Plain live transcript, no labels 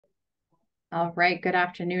All right, good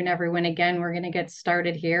afternoon, everyone. Again, we're going to get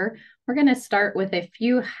started here. We're going to start with a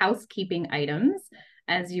few housekeeping items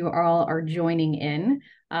as you all are joining in.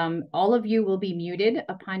 All of you will be muted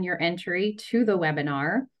upon your entry to the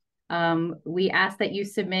webinar. We ask that you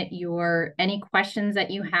submit any questions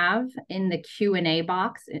that you have in the Q&A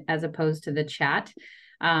box as opposed to the chat.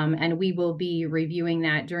 And we will be reviewing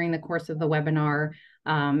that during the course of the webinar.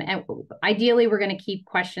 And ideally, we're going to keep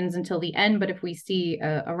questions until the end, but if we see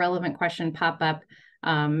a relevant question pop up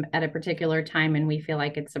at a particular time and we feel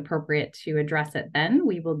like it's appropriate to address it, then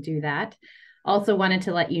we will do that. Also wanted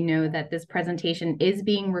to let you know that this presentation is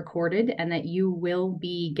being recorded and that you will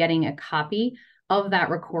be getting a copy of that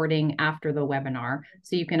recording after the webinar.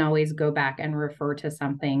 So you can always go back and refer to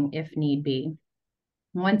something if need be.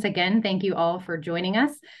 Once again, thank you all for joining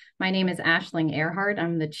us. My name is Ashling Ehrhardt.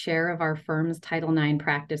 I'm the chair of our firm's Title IX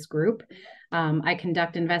practice group. I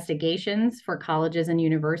conduct investigations for colleges and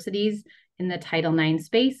universities in the Title IX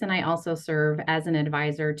space, and I also serve as an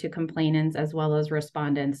advisor to complainants as well as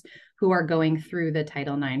respondents who are going through the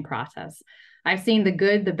Title IX process. I've seen the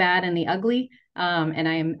good, the bad, and the ugly, and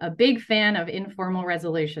I am a big fan of informal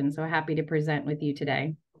resolution, so happy to present with you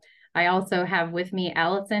today. I also have with me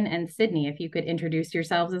Allison and Sydney, if you could introduce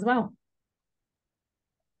yourselves as well.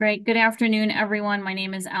 Great. Good afternoon, everyone. My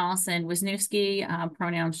name is Allison Wisniewski,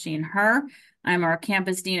 pronouns she and her. I'm our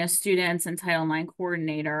campus dean of students and Title IX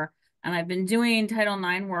coordinator. And I've been doing Title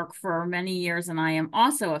IX work for many years, and I am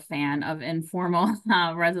also a fan of informal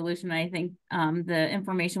resolution. I think the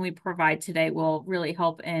information we provide today will really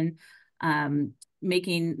help in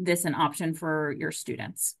making this an option for your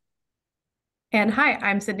students. And hi,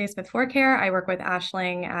 I'm Sydney Smith-Forquer. I work with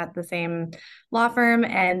Ashling at the same law firm,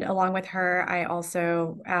 and along with her, I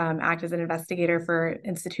also act as an investigator for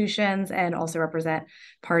institutions and also represent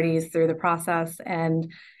parties through the process.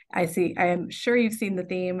 And I am sure you've seen the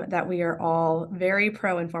theme that we are all very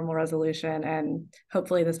pro informal resolution, and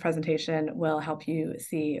hopefully this presentation will help you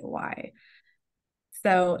see why.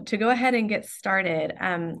 So to go ahead and get started,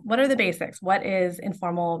 what are the basics? What is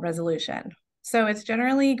informal resolution? So it's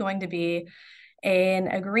generally going to be an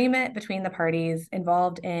agreement between the parties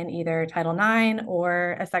involved in either Title IX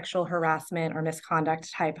or a sexual harassment or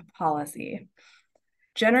misconduct type policy.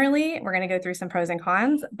 Generally, we're going to go through some pros and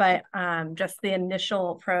cons, but just the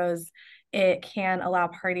initial pros, it can allow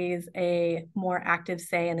parties a more active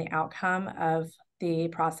say in the outcome of the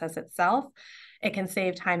process itself. It can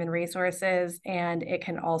save time and resources, and it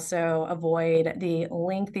can also avoid the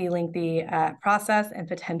lengthy process and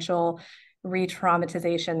potential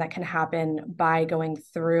re-traumatization that can happen by going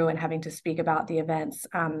through and having to speak about the events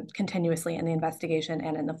continuously in the investigation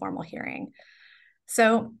and in the formal hearing.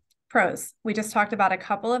 So pros, we just talked about a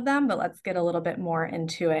couple of them, but let's get a little bit more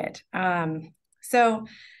into it. So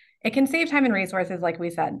it can save time and resources, like we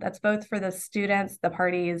said. That's both for the students, the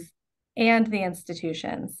parties, and the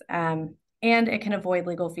institutions. And it can avoid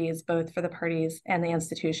legal fees both for the parties and the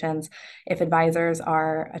institutions if advisors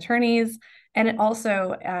are attorneys. And it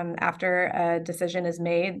also, after a decision is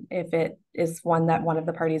made, if it is one that one of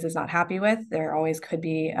the parties is not happy with, there always could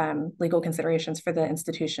be legal considerations for the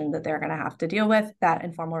institution that they're going to have to deal with. That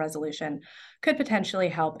informal resolution could potentially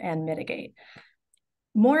help and mitigate.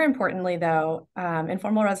 More importantly, though,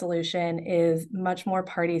 informal resolution is much more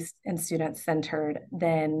party and student centered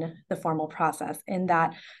than the formal process, in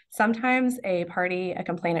that sometimes a party, a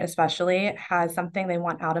complainant especially, has something they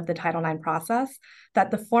want out of the Title IX process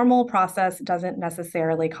that the formal process doesn't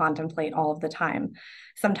necessarily contemplate all of the time.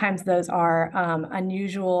 Sometimes those are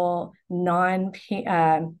unusual,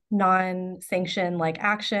 non-sanction like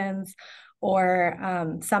actions, or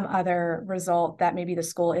some other result that maybe the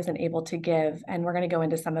school isn't able to give. And we're going to go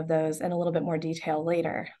into some of those in a little bit more detail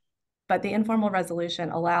later. But the informal resolution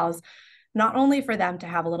allows not only for them to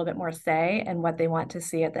have a little bit more say in what they want to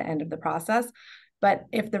see at the end of the process, but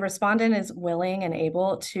if the respondent is willing and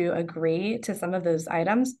able to agree to some of those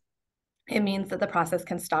items, it means that the process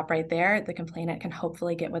can stop right there. The complainant can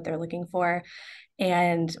hopefully get what they're looking for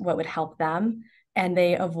and what would help them. And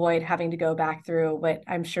they avoid having to go back through what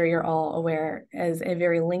I'm sure you're all aware is a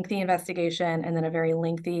very lengthy investigation and then a very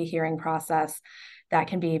lengthy hearing process that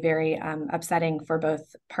can be very upsetting for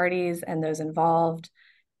both parties and those involved.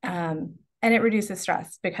 And it reduces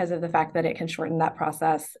stress because of the fact that it can shorten that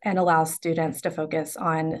process and allows students to focus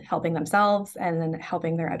on helping themselves and then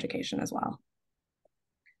helping their education as well.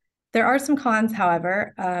 There are some cons,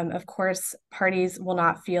 however. Of course, parties will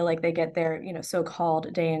not feel like they get their,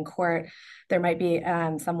 so-called day in court. There might be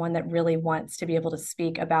someone that really wants to be able to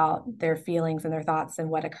speak about their feelings and their thoughts and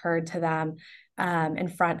what occurred to them in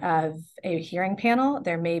front of a hearing panel.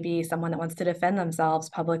 There may be someone that wants to defend themselves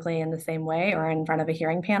publicly in the same way or in front of a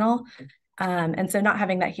hearing panel. And so not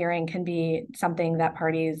having that hearing can be something that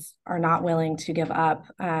parties are not willing to give up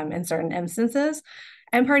in certain instances.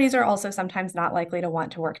 And parties are also sometimes not likely to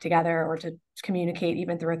want to work together or to communicate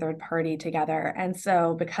even through a third party together. And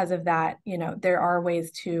so because of that, there are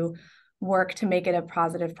ways to work to make it a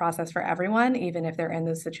positive process for everyone, even if they're in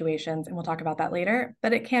those situations. And we'll talk about that later.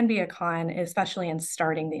 But it can be a con, especially in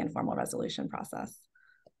starting the informal resolution process.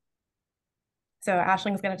 So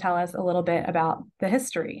Ashling is going to tell us a little bit about the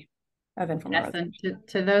history of informal resolution. And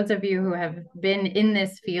to those of you who have been in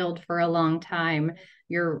this field for a long time,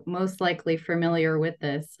 you're most likely familiar with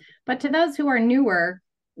this. But to those who are newer,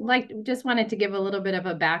 just wanted to give a little bit of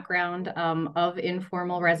a background of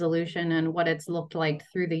informal resolution and what it's looked like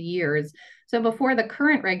through the years. So before the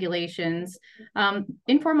current regulations,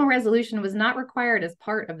 informal resolution was not required as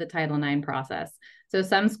part of the Title IX process. So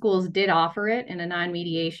some schools did offer it in a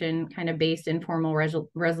non-mediation kind of based informal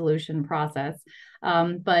resolution process.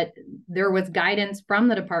 But there was guidance from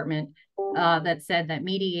the department that said that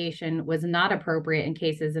mediation was not appropriate in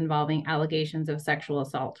cases involving allegations of sexual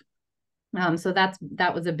assault. So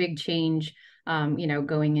that was a big change,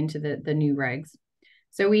 going into the new regs.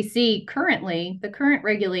 So we see currently, the current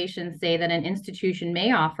regulations say that an institution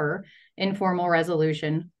may offer informal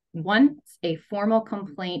resolution once a formal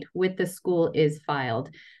complaint with the school is filed.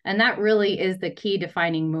 And that really is the key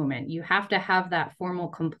defining moment. You have to have that formal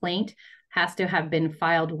complaint, has to have been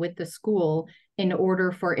filed with the school in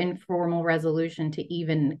order for informal resolution to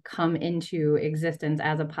even come into existence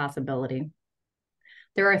as a possibility.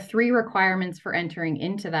 There are 3 requirements for entering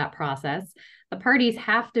into that process. The parties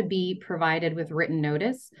have to be provided with written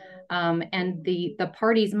notice, and the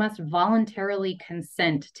parties must voluntarily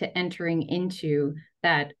consent to entering into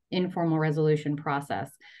that informal resolution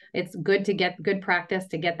process. It's good to get good practice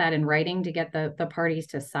to get that in writing, to get the parties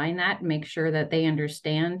to sign that, make sure that they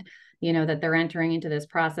understand, that they're entering into this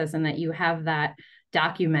process and that you have that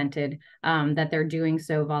documented, that they're doing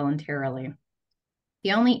so voluntarily.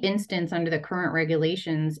 The only instance under the current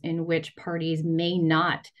regulations in which parties may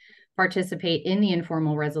not participate in the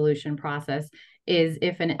informal resolution process is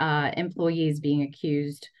if an employee is being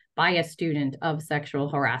accused by a student of sexual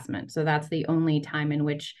harassment. So that's the only time in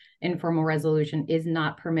which informal resolution is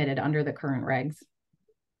not permitted under the current regs.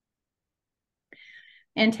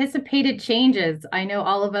 Anticipated changes. I know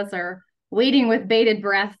all of us are waiting with bated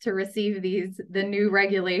breath to receive the new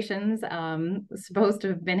regulations. Supposed to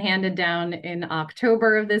have been handed down in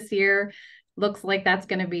October of this year. Looks like that's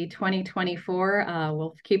going to be 2024.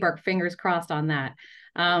 We'll keep our fingers crossed on that.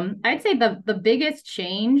 I'd say the biggest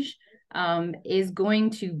change is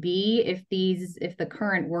going to be if the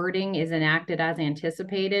current wording is enacted as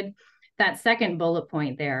anticipated, that second bullet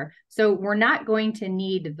point there. So we're not going to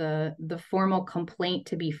need the formal complaint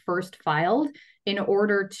to be first filed in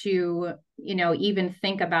order to, even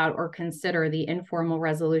think about or consider the informal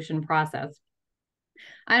resolution process.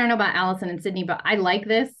 I don't know about Allison and Sydney, but I like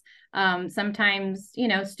this. Sometimes,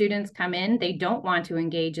 students come in, they don't want to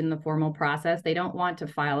engage in the formal process. They don't want to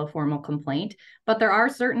file a formal complaint, but there are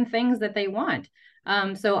certain things that they want.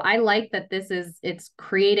 So I like that it's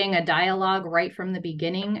creating a dialogue right from the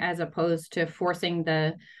beginning, as opposed to forcing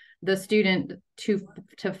the student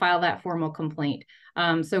to file that formal complaint.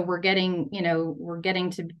 So we're getting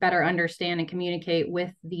to better understand and communicate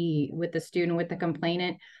with the student, with the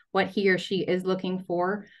complainant, what he or she is looking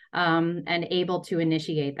for, and able to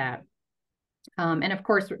initiate that. And of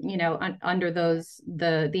course, under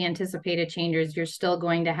the anticipated changes, you're still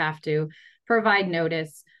going to have to provide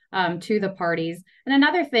notice to the parties. And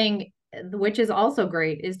another thing, which is also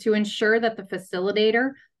great, is to ensure that the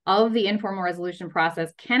facilitator of the informal resolution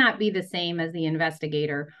process cannot be the same as the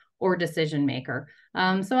investigator or decision maker.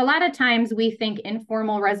 So a lot of times we think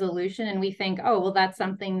informal resolution and we think, oh, well, that's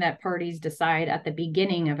something that parties decide at the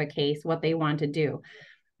beginning of a case, what they want to do.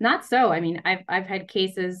 Not so. I mean, I've had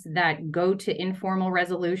cases that go to informal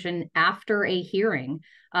resolution after a hearing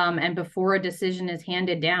and before a decision is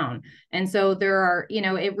handed down. And so there are,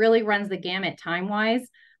 it really runs the gamut time-wise.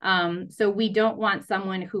 So we don't want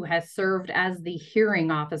someone who has served as the hearing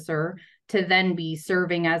officer to then be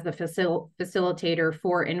serving as the facilitator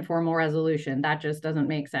for informal resolution. That just doesn't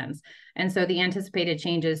make sense. And so the anticipated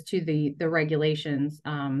changes to the regulations,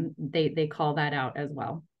 they call that out as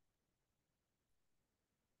well.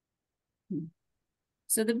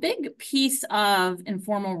 So the big piece of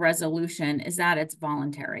informal resolution is that it's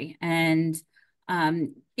voluntary. And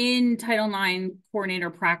in Title IX coordinator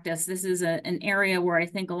practice, this is an area where I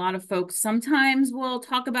think a lot of folks sometimes will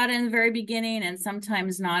talk about it in the very beginning and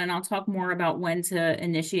sometimes not. And I'll talk more about when to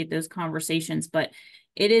initiate those conversations, but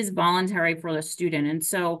it is voluntary for the student. And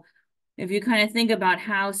so if you kind of think about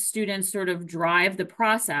how students sort of drive the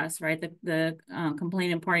process, right? The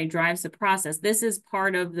complainant party drives the process. This is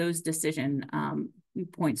part of those decision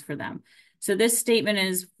points for them. So this statement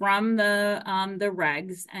is from the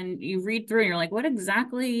regs, and you read through and you're like, what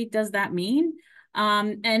exactly does that mean?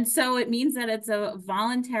 And so it means that it's a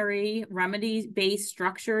voluntary remedy-based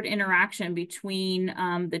structured interaction between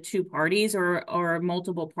the two parties or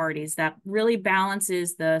multiple parties that really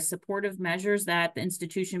balances the supportive measures that the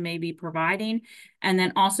institution may be providing, and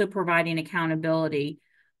then also providing accountability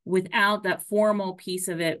without that formal piece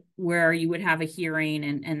of it where you would have a hearing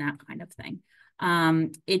and that kind of thing.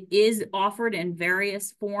 It is offered in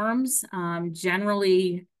various forms,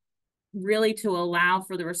 generally really to allow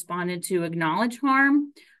for the respondent to acknowledge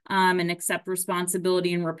harm and accept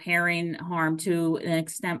responsibility in repairing harm to an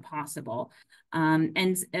extent possible.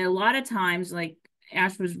 And a lot of times, like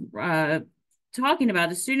Ash was talking about,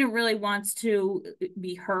 the student really wants to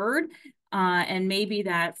be heard, and maybe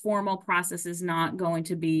that formal process is not going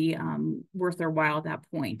to be worth their while at that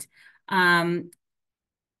point.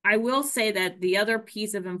 I will say that the other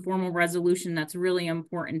piece of informal resolution that's really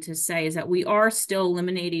important to say is that we are still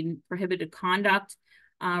eliminating prohibited conduct,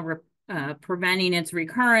 preventing its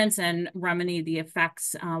recurrence, and remedying the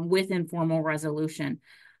effects with informal resolution,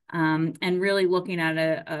 and really looking at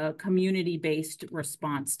a community-based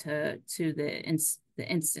response to the instance.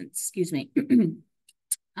 Excuse me.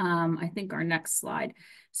 I think our next slide.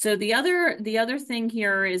 So the other thing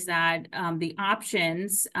here is that the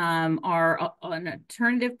options are an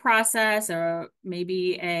alternative process, or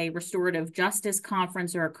maybe a restorative justice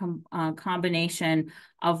conference, or a combination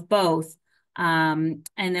of both. And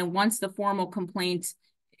then once the formal complaint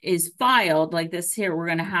is filed, like this here, we're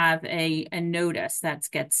going to have a notice that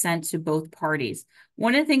gets sent to both parties.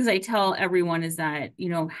 One of the things I tell everyone is that, you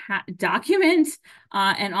know, document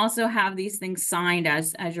and also have these things signed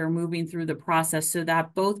as you're moving through the process, so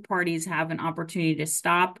that both parties have an opportunity to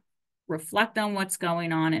stop, reflect on what's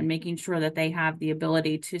going on, and making sure that they have the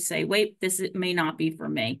ability to say, wait, this may not be for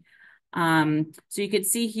me. So you could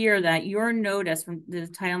see here that your notice from the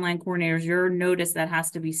Title IX coordinators, your notice that has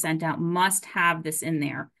to be sent out must have this in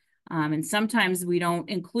there. And sometimes we don't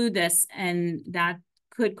include this, and that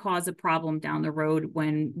could cause a problem down the road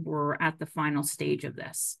when we're at the final stage of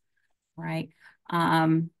this, right? Let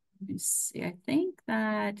me see, I think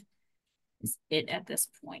that is it at this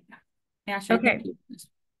point. Ash, okay.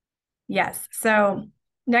 Yes, so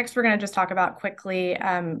next, we're going to just talk about quickly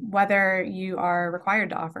whether you are required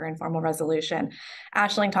to offer informal resolution.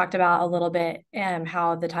 Ashling talked about a little bit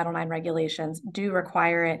how the Title IX regulations do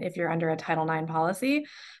require it if you're under a Title IX policy.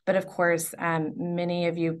 But of course, many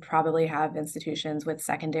of you probably have institutions with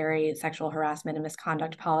secondary sexual harassment and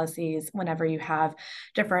misconduct policies whenever you have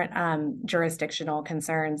different jurisdictional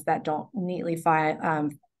concerns that don't neatly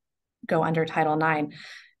go under Title IX.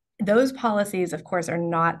 Those policies, of course, are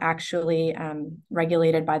not actually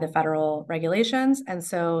regulated by the federal regulations. And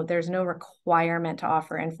so there's no requirement to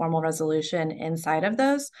offer informal resolution inside of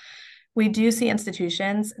those. We do see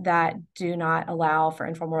institutions that do not allow for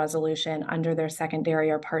informal resolution under their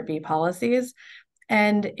secondary or Part B policies.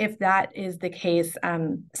 And if that is the case,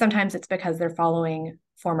 sometimes it's because they're following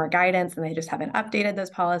former guidance and they just haven't updated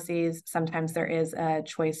those policies. Sometimes there is a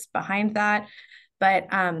choice behind that. But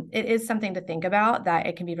it is something to think about, that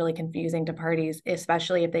it can be really confusing to parties,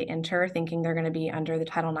 especially if they enter thinking they're going to be under the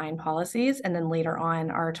Title IX policies, and then later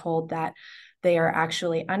on are told that they are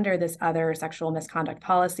actually under this other sexual misconduct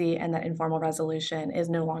policy and that informal resolution is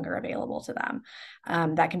no longer available to them.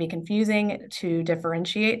 That can be confusing to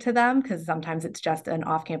differentiate to them, because sometimes it's just an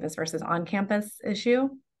off-campus versus on-campus issue.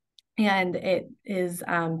 And it is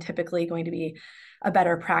typically going to be a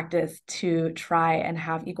better practice to try and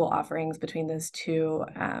have equal offerings between those two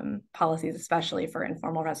policies, especially for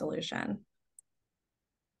informal resolution.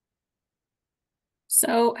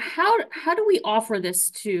 So how do we offer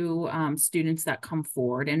this to students that come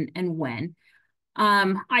forward, and when?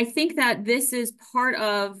 I think that this is part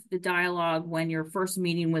of the dialogue when you're first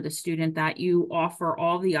meeting with a student, that you offer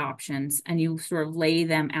all the options and you sort of lay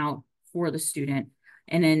them out for the student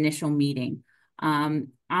in an initial meeting.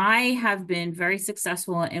 I have been very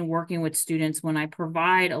successful in working with students when I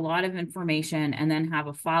provide a lot of information and then have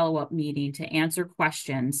a follow-up meeting to answer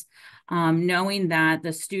questions, knowing that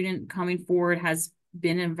the student coming forward has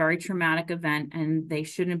been in a very traumatic event and they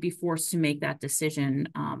shouldn't be forced to make that decision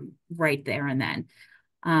right there and then.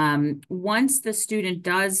 Once the student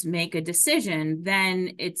does make a decision,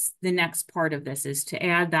 then it's the next part of this is to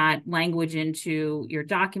add that language into your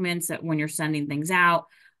documents that when you're sending things out,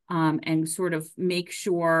 and sort of make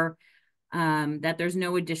sure that there's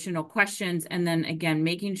no additional questions. And then again,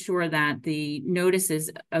 making sure that the notice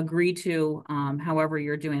is agreed to, however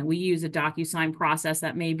you're doing. We use a DocuSign process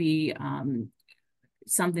that may be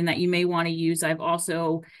something that you may want to use. I've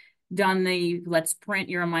also done the let's print,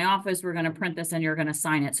 you're in my office, we're going to print this and you're going to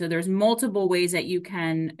sign it. So there's multiple ways that you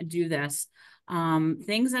can do this.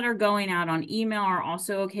 Things that are going out on email are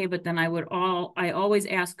also okay, but then I always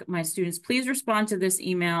ask my students, please respond to this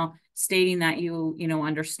email stating that you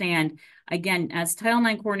understand. Again, as Title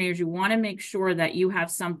IX coordinators, you want to make sure that you have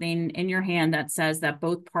something in your hand that says that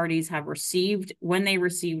both parties have received when they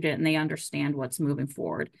received it and they understand what's moving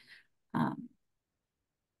forward.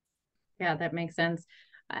 Yeah, that makes sense.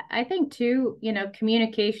 I think too,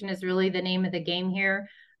 communication is really the name of the game here,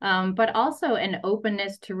 but also an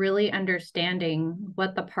openness to really understanding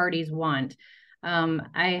what the parties want.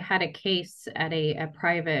 I had a case at a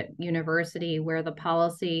private university where the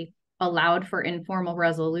policy allowed for informal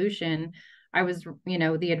resolution. I was,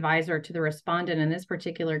 the advisor to the respondent in this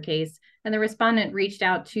particular case, and the respondent reached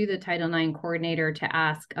out to the Title IX coordinator to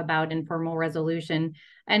ask about informal resolution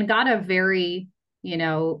and got a very,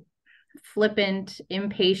 flippant,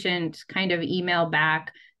 impatient kind of email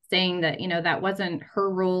back saying that, that wasn't her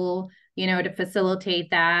role, to facilitate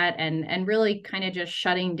that, and really kind of just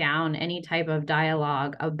shutting down any type of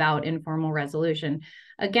dialogue about informal resolution.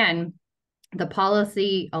 Again, the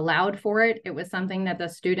policy allowed for it. It was something that the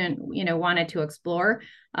student, wanted to explore.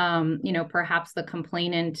 Perhaps the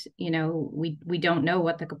complainant, we don't know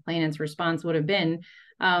what the complainant's response would have been.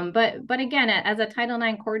 But again, as a Title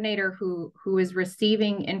IX coordinator who is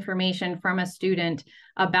receiving information from a student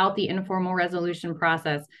about the informal resolution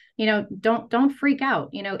process, don't freak out.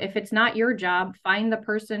 If it's not your job, find the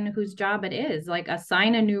person whose job it is, like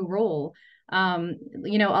assign a new role.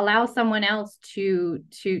 Allow someone else to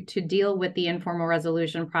deal with the informal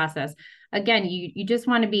resolution process. Again, you just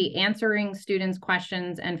want to be answering students'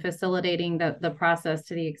 questions and facilitating the process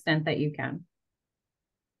to the extent that you can.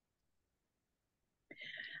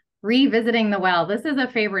 Revisiting the well. This is a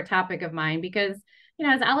favorite topic of mine because,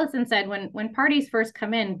 as Allison said, when parties first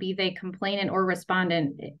come in, be they complainant or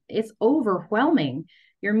respondent, it's overwhelming.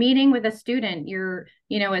 You're meeting with a student,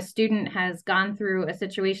 a student has gone through a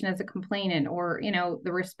situation as a complainant or,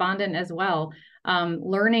 the respondent as well,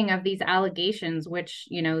 learning of these allegations, which,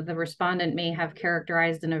 the respondent may have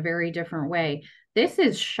characterized in a very different way. This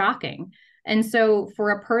is shocking. And so for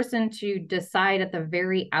a person to decide at the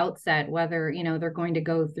very outset whether, they're going to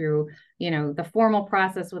go through, the formal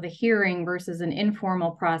process with a hearing versus an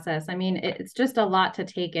informal process, I mean, it's just a lot to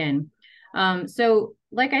take in. So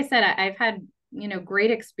like I said, I've had great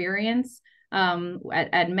experience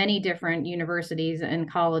at many different universities and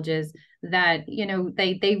colleges that,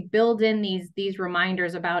 they build in these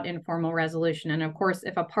reminders about informal resolution. And of course,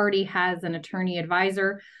 if a party has an attorney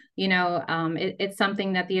advisor, it's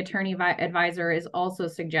something that the attorney advisor is also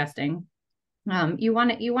suggesting. You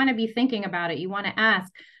want to be thinking about it. You want to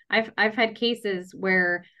ask. I've had cases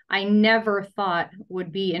where I never thought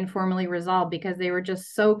would be informally resolved because they were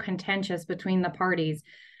just so contentious between the parties.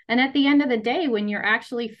 And at the end of the day, when you're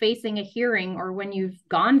actually facing a hearing or when you've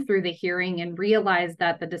gone through the hearing and realized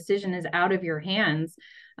that the decision is out of your hands,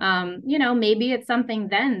 maybe it's something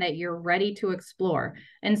then that you're ready to explore.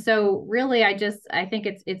 And so really, I think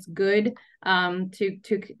it's good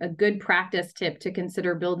to a good practice tip to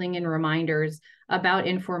consider building in reminders about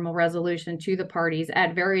informal resolution to the parties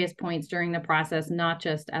at various points during the process, not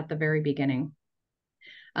just at the very beginning.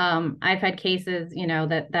 I've had cases,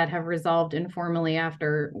 that have resolved informally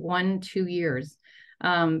after 1-2 years.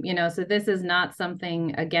 So this is not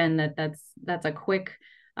something, again, that's a quick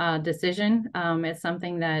decision. It's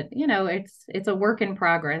something that, it's a work in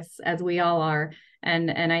progress, as we all are.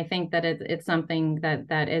 And I think that it's something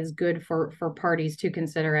that is good for parties to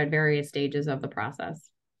consider at various stages of the process.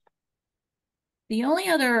 The only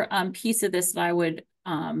other piece of this that I would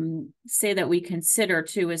say that we consider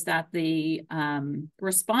too is that the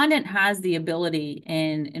respondent has the ability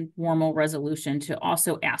in informal resolution to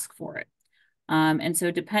also ask for it. And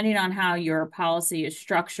so depending on how your policy is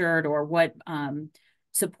structured or what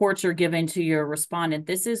supports are given to your respondent,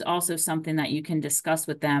 this is also something that you can discuss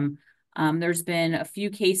with them. There's been a few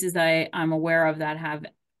cases that I'm aware of that have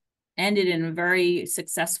ended in very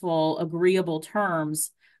successful, agreeable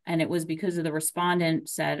terms. And it was because of the respondent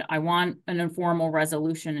said, I want an informal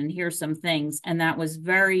resolution and here's some things. And that was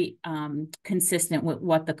very consistent with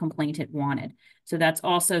what the complainant wanted. So that's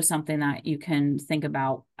also something that you can think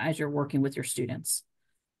about as you're working with your students.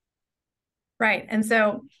 Right. And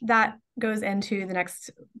so that goes into the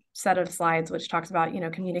next set of slides, which talks about,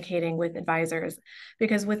 communicating with advisors,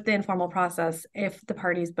 because with the informal process, if the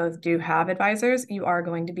parties both do have advisors, you are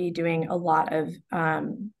going to be doing a lot of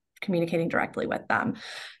communicating directly with them.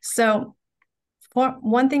 So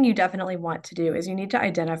one thing you definitely want to do is you need to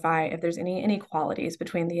identify if there's any inequalities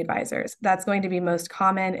between the advisors. That's going to be most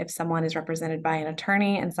common if someone is represented by an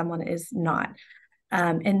attorney and someone is not.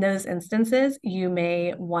 In those instances, you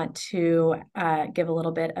may want to give a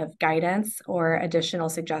little bit of guidance or additional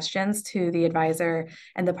suggestions to the advisor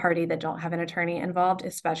and the party that don't have an attorney involved,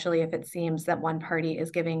 especially if it seems that one party is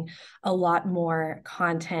giving a lot more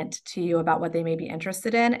content to you about what they may be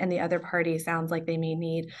interested in, and the other party sounds like they may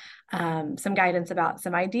need some guidance about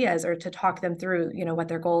some ideas, or to talk them through, what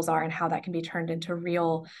their goals are and how that can be turned into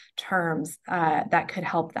real terms that could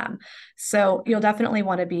help them. So you'll definitely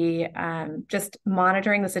want to be just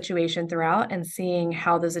monitoring the situation throughout and seeing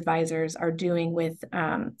how those advisors are doing with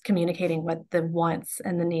communicating what the wants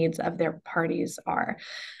and the needs of their parties are.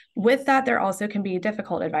 With that, there also can be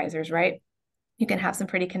difficult advisors, right? You can have some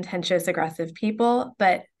pretty contentious, aggressive people,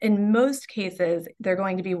 but in most cases, they're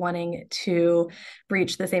going to be wanting to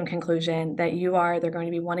reach the same conclusion that you are. They're going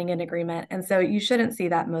to be wanting an agreement. And so you shouldn't see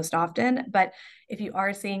that most often. But if you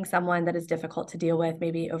are seeing someone that is difficult to deal with,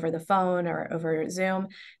 maybe over the phone or over Zoom,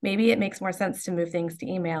 maybe it makes more sense to move things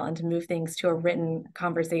to email and to move things to a written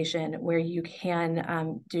conversation where you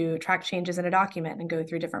can do track changes in a document and go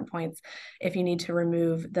through different points if you need to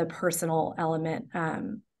remove the personal element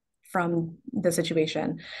from the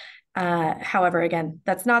situation. However, again,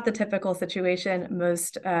 that's not the typical situation.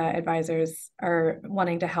 Most advisors are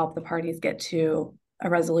wanting to help the parties get to a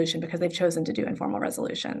resolution because they've chosen to do informal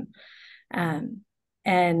resolution.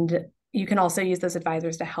 And you can also use those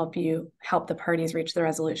advisors to help the parties reach the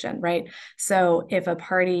resolution, right? So if a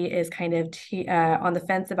party is kind of on the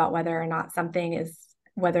fence about whether or not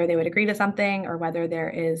whether they would agree to something or whether there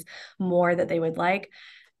is more that they would like,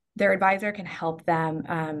 their advisor can help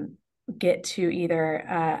them get to either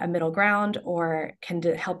a middle ground or can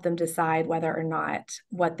help them decide whether or not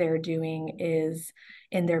what they're doing is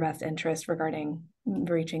in their best interest regarding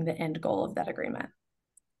reaching the end goal of that agreement.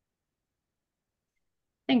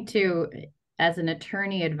 I think too, as an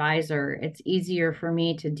attorney advisor, it's easier for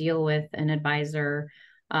me to deal with an advisor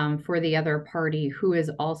for the other party who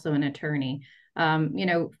is also an attorney.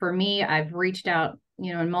 For me, I've reached out,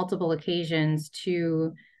 on multiple occasions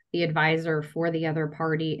to the advisor for the other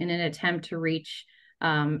party in an attempt to reach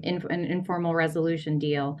an informal resolution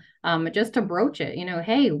deal, just to broach it,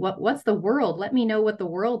 hey, what's the world? Let me know what the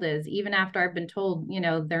world is, even after I've been told,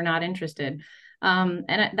 they're not interested.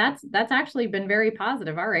 And that's actually been very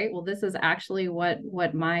positive. All right, well, this is actually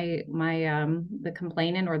what my the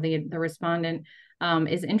complainant or the respondent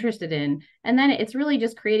is interested in. And then it's really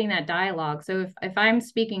just creating that dialogue. So if I'm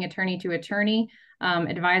speaking attorney to attorney,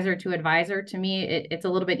 advisor to advisor, to me, it's a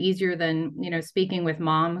little bit easier than, speaking with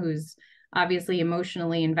mom, who's obviously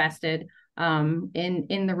emotionally invested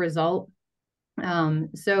in the result.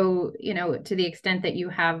 So, to the extent that you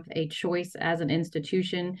have a choice as an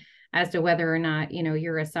institution as to whether or not,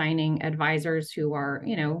 you're assigning advisors who are,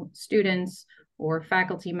 students or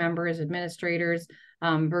faculty members, administrators,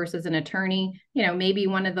 versus an attorney, maybe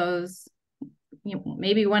one of those,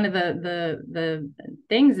 maybe one of the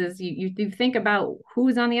things is you think about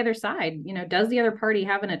who's on the other side. Does the other party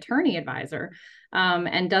have an attorney advisor?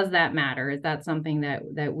 And does that matter? Is that something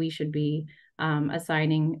that we should be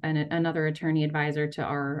assigning another attorney advisor to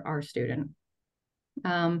our student?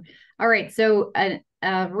 All right, so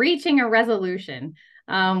reaching a resolution.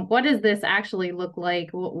 What does this actually look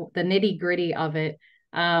like? The nitty-gritty of it.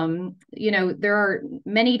 There are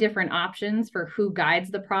many different options for who guides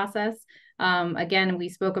the process. Again, we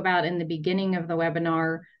spoke about in the beginning of the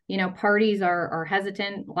webinar, parties are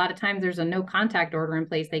hesitant. A lot of times there's a no contact order in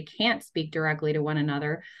place. They can't speak directly to one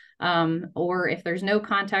another. Or if there's no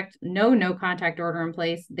contact order in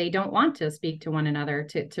place, they don't want to speak to one another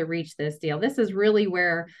to reach this deal. This is really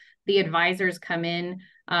where the advisors come in.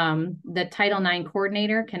 The Title IX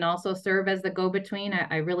coordinator can also serve as the go-between.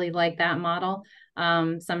 I really like that model.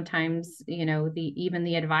 Sometimes, even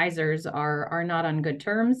the advisors are not on good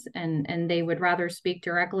terms, and they would rather speak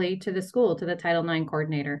directly to the school, to the Title IX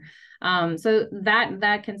coordinator. So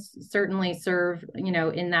that can certainly serve,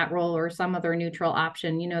 in that role, or some other neutral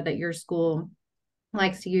option, that your school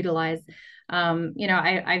likes to utilize.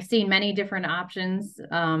 I've seen many different options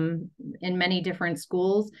in many different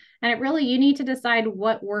schools, and you need to decide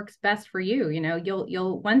what works best for you.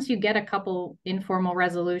 You'll once you get a couple informal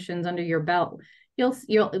resolutions under your belt,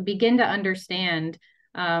 you'll begin to understand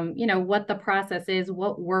you know, what the process is,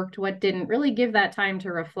 what worked, what didn't, really give that time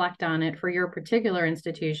to reflect on it for your particular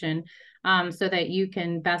institution, so that you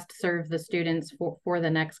can best serve the students for the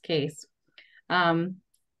next case.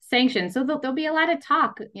 Sanctions. So there'll be a lot of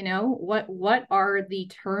talk, you know, what are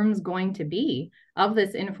the terms going to be of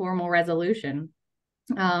this informal resolution?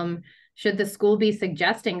 Should the school be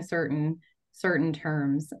suggesting certain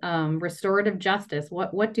terms? Restorative justice,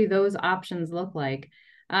 what do those options look like?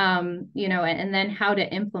 You know, and then how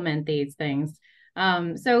to implement these things.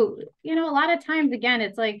 So, you know, a lot of times, again,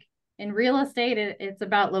 it's like in real estate, it's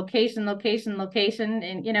about location.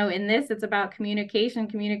 And, you know, in this, it's about communication.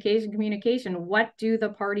 What do the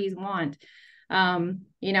parties want?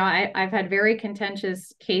 You know, I've had very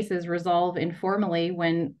contentious cases resolve informally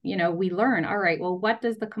when, you know, we learn, all right, well, what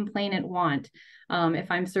does the complainant want? If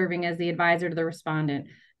I'm serving as the advisor to the respondent,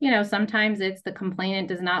 you know, sometimes it's the complainant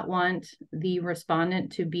does not want the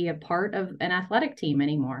respondent to be a part of an athletic team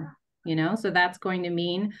anymore, you know, so that's going to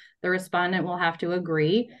mean the respondent will have to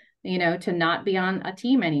agree, you know, to not be on a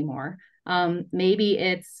team anymore. Maybe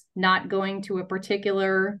it's not going to a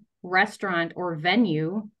particular restaurant or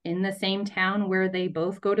venue in the same town where they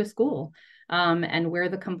both go to school, and where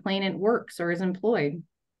the complainant works or is employed.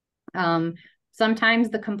 Sometimes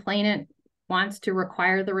the complainant wants to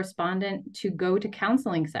require the respondent to go to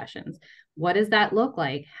counseling sessions. What does that look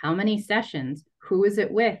like? How many sessions? Who is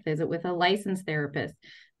it with? Is it with a licensed therapist?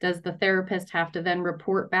 Does the therapist have to then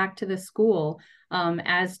report back to the school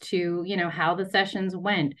as to, you know, how the sessions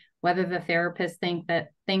went, whether the therapist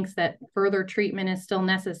thinks that further treatment is still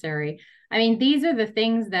necessary? I mean, these are the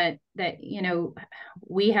things that you know,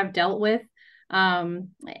 we have dealt with,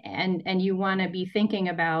 and you want to be thinking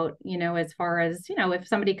about, you know, as far as, you know, if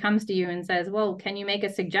somebody comes to you and says, well, can you make a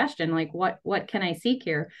suggestion? Like, what can I seek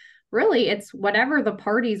here? Really, it's whatever the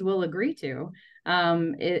parties will agree to,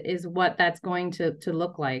 is what that's going to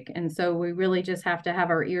look like. And so we really just have to have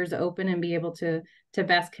our ears open and be able to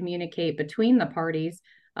best communicate between the parties,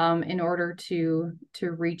 in order to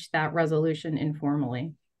reach that resolution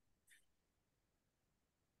informally.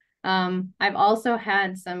 I've also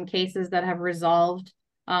had some cases that have resolved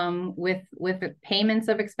with payments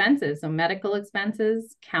of expenses, so medical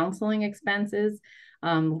expenses, counseling expenses,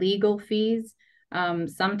 legal fees.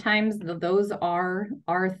 Sometimes those are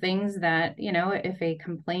things that, you know, if a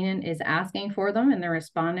complainant is asking for them and the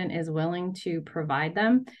respondent is willing to provide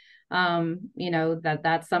them, you know,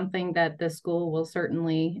 that's something that the school will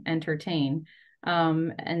certainly entertain.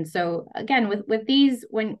 And so again, with these,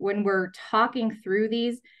 when we're talking through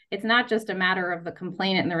these, it's not just a matter of the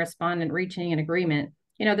complainant and the respondent reaching an agreement.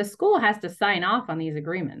 You know, the school has to sign off on these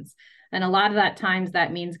agreements. And a lot of that times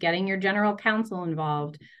that means getting your general counsel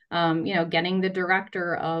involved, you know, getting the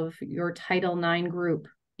director of your Title IX group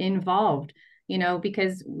involved, you know,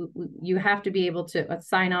 because you have to be able to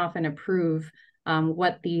sign off and approve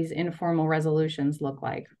what these informal resolutions look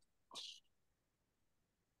like.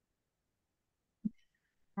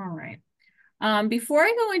 All right. Before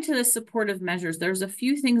I go into the supportive measures, there's a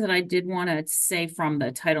few things that I did want to say from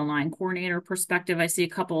the Title IX coordinator perspective. I see a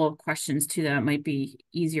couple of questions too that might be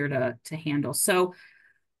easier to handle. So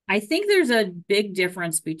I think there's a big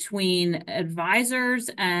difference between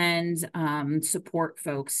advisors and support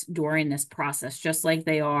folks during this process, just like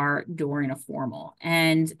they are during a formal.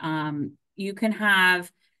 And you can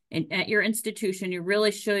have, at your institution, you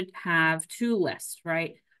really should have two lists,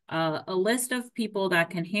 right? A list of people that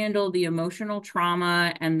can handle the emotional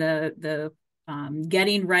trauma and the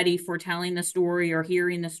getting ready for telling the story or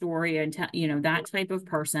hearing the story, and you know, that type of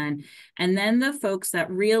person. And then the folks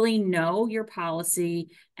that really know your policy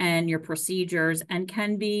and your procedures and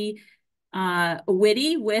can be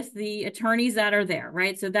witty with the attorneys that are there,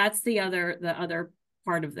 right? So that's the other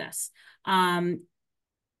part of this.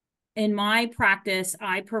 In my practice,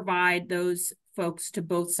 I provide those folks to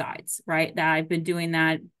both sides, right? That I've been doing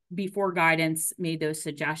that before guidance made those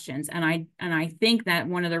suggestions. And I think that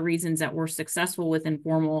one of the reasons that we're successful with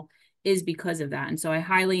informal is because of that. And so I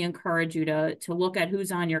highly encourage you to look at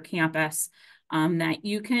who's on your campus, that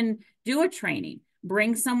you can do a training,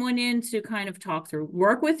 bring someone in to kind of talk through,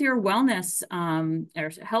 work with your wellness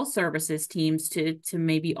or health services teams to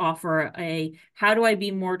maybe offer how do I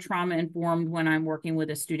be more trauma informed when I'm working with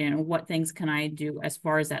a student, and what things can I do as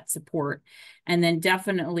far as that support. And then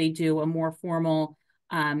definitely do a more formal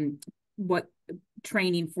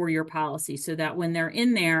training for your policy, so that when they're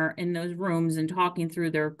in there in those rooms and talking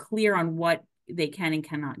through, they're clear on what they can and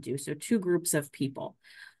cannot do. So two groups of people.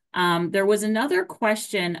 There was another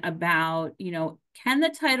question about, you know, can the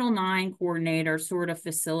Title IX coordinator sort of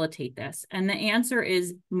facilitate this? And the answer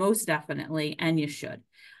is most definitely, and you should.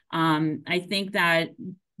 I think that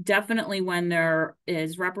definitely when there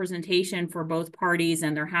is representation for both parties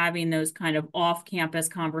and they're having those kind of off-campus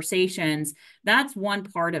conversations, that's one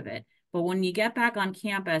part of it. But when you get back on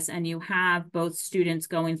campus and you have both students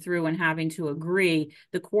going through and having to agree,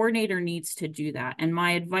 the coordinator needs to do that. And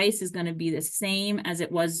my advice is going to be the same as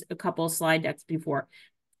it was a couple of slide decks before.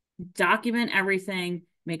 Document everything.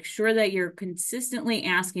 Make sure that you're consistently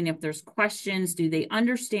asking if there's questions. Do they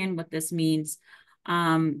understand what this means?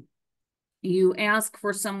 You ask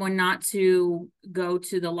for someone not to go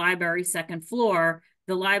to the library second floor.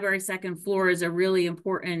 The library second floor is a really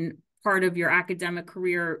important part of your academic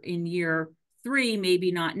career in year 3,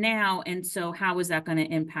 maybe not now. And so how is that going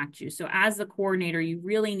to impact you? So as the coordinator, you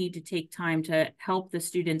really need to take time to help the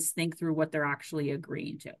students think through what they're actually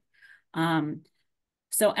agreeing to.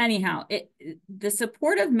 So anyhow, the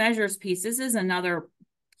supportive measures piece, this is another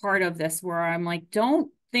part of this where I'm like,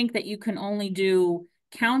 don't think that you can only do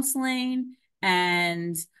counseling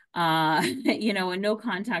and you know, a no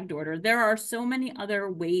contact order. There are so many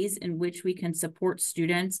other ways in which we can support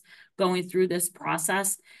students going through this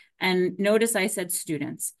process. And notice I said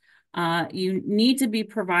students. You need to be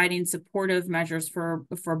providing supportive measures for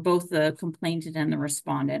both the complainant and the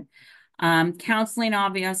respondent. Counseling,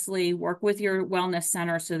 obviously, work with your wellness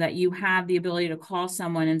center so that you have the ability to call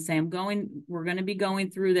someone and say, we're going to be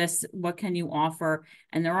going through this. What can you offer?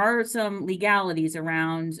 And there are some legalities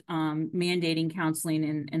around mandating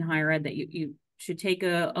counseling in higher ed that you should take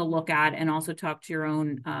a look at and also talk to your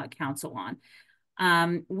own counsel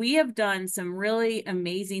on. We have done some really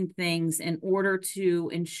amazing things in order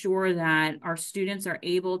to ensure that our students are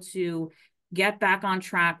able to get back on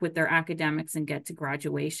track with their academics and get to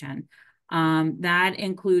graduation. That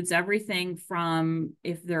includes everything from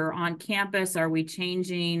if they're on campus, are we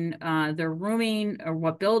changing their rooming or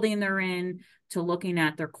what building they're in, to looking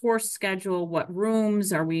at their course schedule, what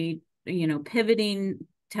rooms are we, pivoting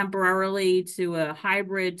temporarily to a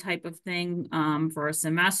hybrid type of thing for a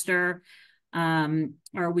semester.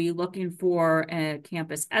 Are we looking for a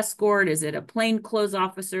campus escort? Is it a plainclothes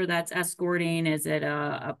officer that's escorting? Is it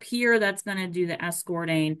a peer that's going to do the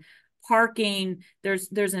escorting? Parking, there's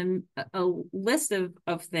a list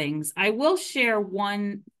of things. I will share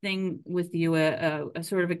one thing with you, a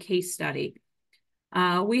sort of a case study.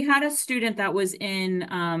 We had a student that was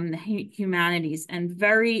in humanities and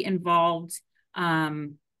very involved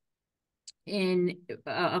in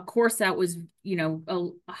a course that was, a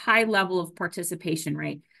high level of participation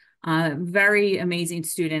rate. Very amazing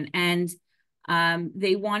student. And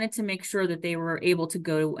they wanted to make sure that they were able to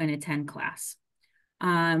go and attend class.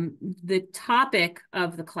 The topic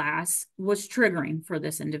of the class was triggering for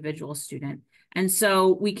this individual student. And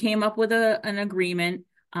so we came up with an agreement,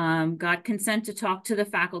 got consent to talk to the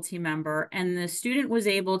faculty member, and the student was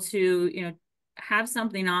able to, have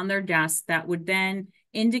something on their desk that would then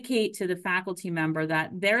indicate to the faculty member that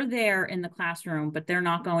they're there in the classroom, but they're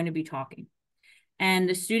not going to be talking. And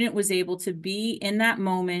the student was able to be in that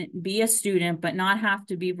moment, be a student, but not have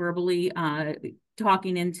to be verbally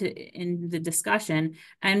talking in the discussion,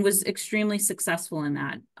 and was extremely successful in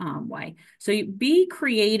that way. So you be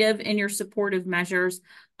creative in your supportive measures.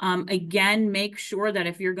 Again, make sure that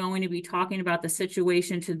if you're going to be talking about the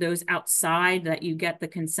situation to those outside, that you get the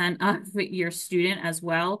consent of your student as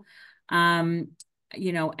well. And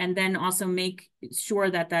then also make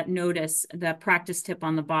sure that notice, that practice tip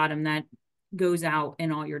on the bottom, that goes out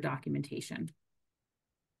in all your documentation.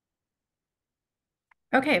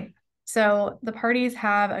 Okay. So the parties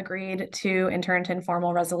have agreed to enter into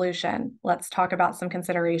informal resolution. Let's talk about some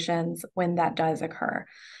considerations when that does occur.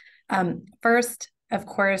 First, of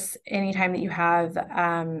course, anytime that you have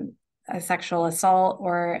a sexual assault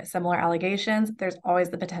or similar allegations, there's always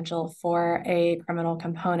the potential for a criminal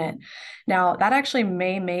component. Now, that actually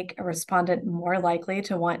may make a respondent more likely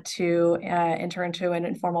to want to enter into an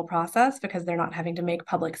informal process because they're not having to make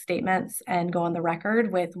public statements and go on the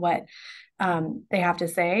record with what they have to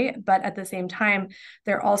say. But at the same time,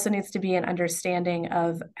 there also needs to be an understanding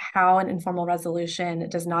of how an informal resolution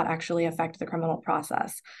does not actually affect the criminal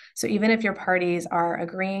process. So even if your parties are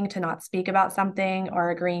agreeing to not speak about something or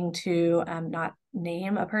agreeing to not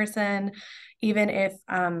name a person, even if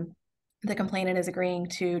the complainant is agreeing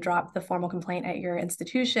to drop the formal complaint at your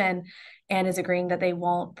institution and is agreeing that they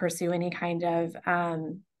won't pursue any kind of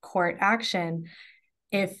court action,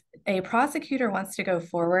 if a prosecutor wants to go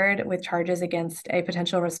forward with charges against a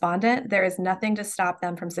potential respondent, there is nothing to stop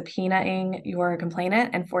them from subpoenaing your complainant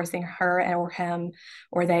and forcing her or him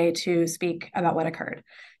or they to speak about what occurred.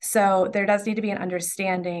 So there does need to be an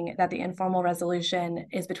understanding that the informal resolution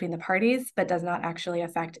is between the parties, but does not actually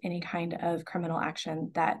affect any kind of criminal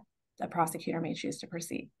action that a prosecutor may choose to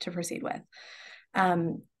proceed with.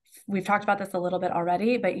 we've talked about this a little bit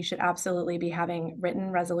already, but you should absolutely be having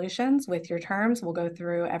written resolutions with your terms. We'll go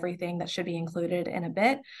through everything that should be included in a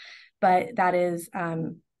bit, but that is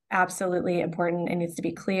absolutely important. It needs to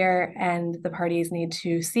be clear, and the parties need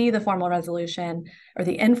to see the formal resolution or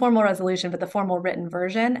the informal resolution, but the formal written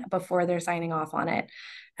version before they're signing off on it.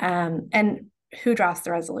 And who drafts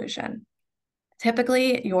the resolution?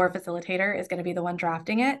 Typically, your facilitator is going to be the one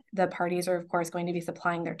drafting it. The parties are, of course, going to be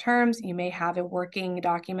supplying their terms. You may have a working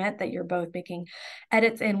document that you're both making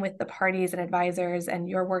edits in with the parties and advisors, and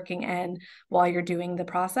you're working in while you're doing the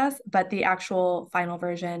process. But the actual final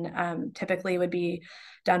version typically would be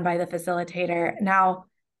done by the facilitator. Now,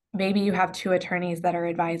 maybe you have two attorneys that are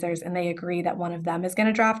advisors and they agree that one of them is going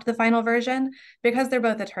to draft the final version. Because they're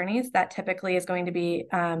both attorneys, that typically is going to be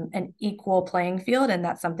an equal playing field, and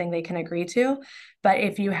that's something they can agree to. But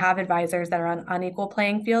if you have advisors that are on unequal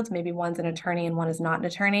playing fields, maybe one's an attorney and one is not an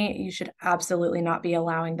attorney, you should absolutely not be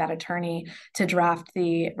allowing that attorney to draft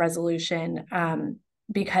the resolution,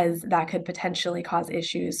 because that could potentially cause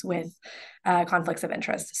issues with conflicts of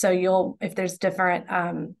interest. So if there's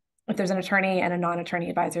if there's an attorney and a non-attorney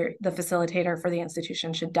advisor, the facilitator for the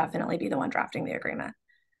institution should definitely be the one drafting the agreement.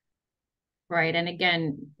 Right. And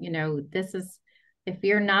again, this is, if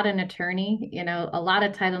you're not an attorney, a lot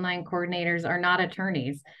of Title IX coordinators are not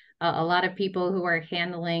attorneys. A lot of people who are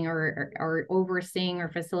handling or overseeing or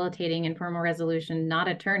facilitating informal resolution, not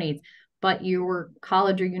attorneys, but your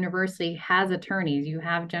college or university has attorneys, you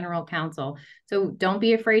have general counsel. So don't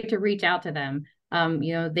be afraid to reach out to them.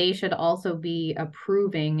 They should also be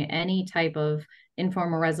approving any type of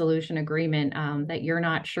informal resolution agreement that you're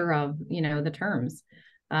not sure of, the terms.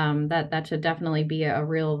 That should definitely be a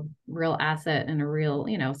real asset and a real,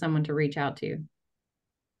 someone to reach out to.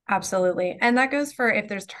 Absolutely. And that goes for if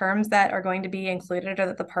there's terms that are going to be included or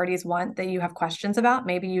that the parties want that you have questions about.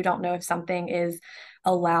 Maybe you don't know if something is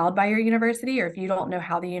allowed by your university, or if you don't know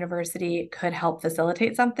how the university could help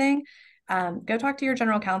facilitate something. Go talk to your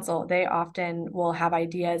general counsel. They often will have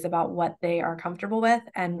ideas about what they are comfortable with,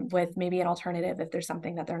 and with maybe an alternative if there's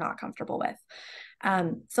something that they're not comfortable with.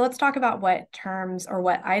 So let's talk about what terms or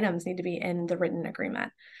what items need to be in the written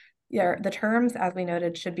agreement. The terms, as we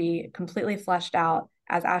noted, should be completely fleshed out.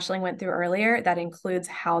 As Ashling went through earlier, that includes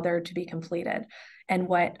how they're to be completed and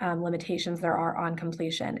what limitations there are on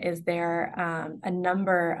completion. Is there a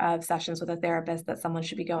number of sessions with a therapist that someone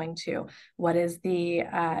should be going to? What is the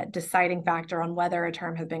deciding factor on whether a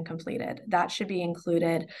term has been completed? That should be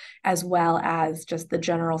included, as well as just the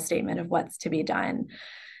general statement of what's to be done.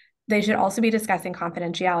 They should also be discussing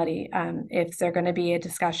confidentiality. If there's going to be a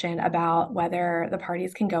discussion about whether the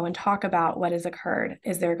parties can go and talk about what has occurred,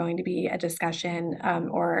 is there going to be a discussion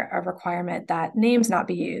or a requirement that names not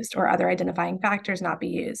be used or other identifying factors not be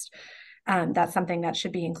used? That's something that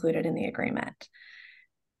should be included in the agreement.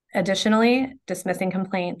 Additionally, dismissing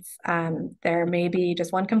complaints. There may be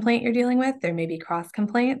just one complaint you're dealing with. There may be cross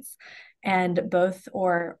complaints, and both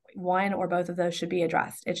or one or both of those should be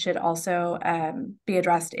addressed. It should also be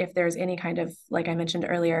addressed if there's any kind of, like I mentioned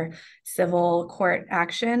earlier, civil court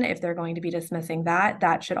action. If they're going to be dismissing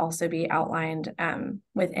that should also be outlined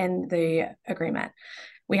within the agreement.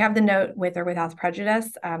 We have the note with or without prejudice.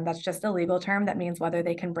 That's just a legal term that means whether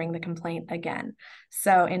they can bring the complaint again.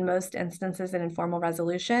 So in most instances in informal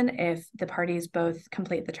resolution, if the parties both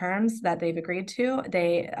complete the terms that they've agreed to,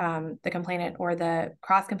 the complainant or the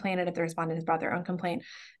cross-complainant, if the respondent has brought their own complaint,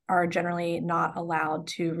 are generally not allowed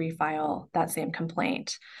to refile that same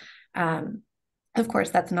complaint. Of course,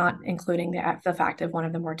 that's not including the fact if one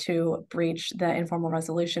of them were to breach the informal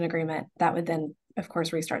resolution agreement. That would then, of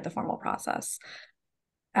course, restart the formal process.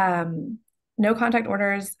 No contact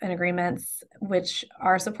orders and agreements, which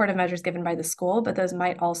are supportive measures given by the school, but those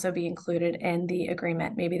might also be included in the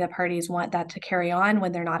agreement. Maybe the parties want that to carry on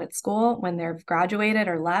when they're not at school, when they've graduated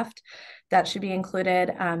or left. That should be included.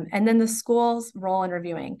 And then the school's role in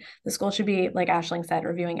reviewing. The school should be, like Ashling said,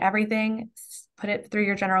 reviewing everything. Put it through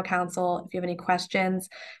your general counsel. If you have any questions,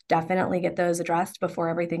 definitely get those addressed before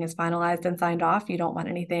everything is finalized and signed off. You don't want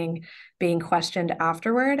anything being questioned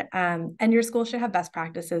afterward. And your school should have best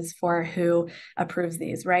practices for who approves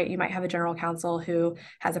these, right? You might have a general counsel who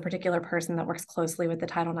has a particular person that works closely with the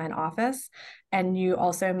Title IX office. And you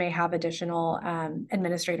also may have additional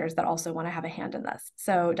administrators that also want to have a hand in this.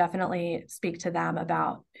 So definitely speak to them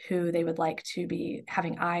about who they would like to be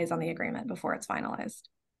having eyes on the agreement before it's finalized.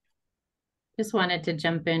 Just wanted to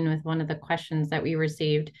jump in with one of the questions that we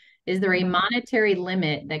received. Is there a monetary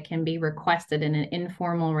limit that can be requested in an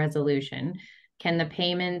informal resolution? Can the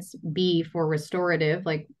payments be for restorative,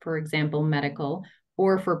 like for example, medical,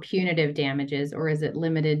 or for punitive damages, or is it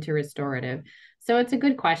limited to restorative? So it's a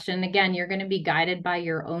good question. Again, you're going to be guided by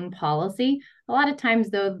your own policy. A lot of times,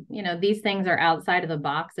 though, these things are outside of the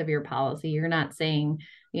box of your policy. You're not saying,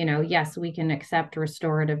 yes, we can accept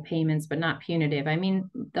restorative payments, but not punitive. I mean,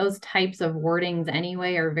 those types of wordings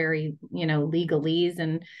anyway are very, legalese,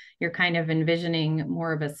 and you're kind of envisioning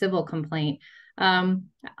more of a civil complaint.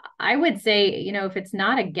 I would say, if it's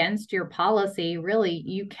not against your policy, really,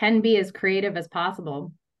 you can be as creative as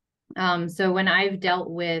possible. So when I've dealt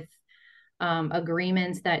with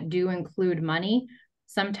agreements that do include money,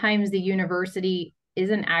 sometimes the university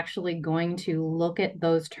isn't actually going to look at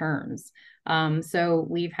those terms. So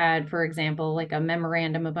we've had, for example, like a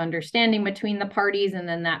memorandum of understanding between the parties, and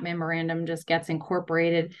then that memorandum just gets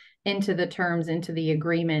incorporated into the terms, into the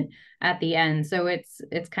agreement at the end. So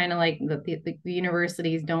it's kind of like the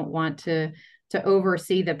universities don't want to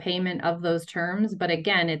oversee the payment of those terms. But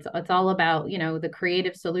again, it's all about, the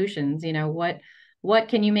creative solutions. What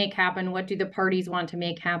can you make happen? What do the parties want to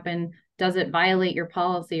make happen? Does it violate your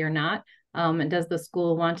policy or not? And does the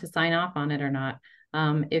school want to sign off on it or not?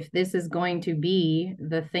 If this is going to be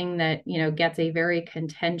the thing that, gets a very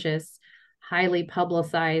contentious, highly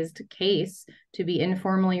publicized case to be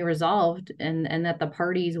informally resolved, and that the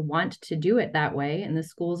parties want to do it that way, and the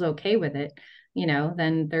school's okay with it,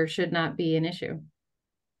 then there should not be an issue.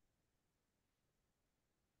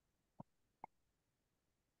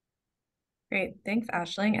 Great. Thanks,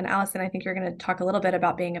 Ashling. And Allison, I think you're going to talk a little bit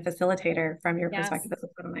about being a facilitator from your perspective as a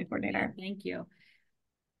Title IX coordinator. Yeah, thank you.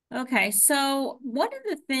 Okay, so one of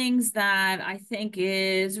the things that I think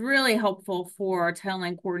is really helpful for Title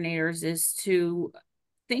IX coordinators is to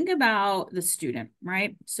think about the student,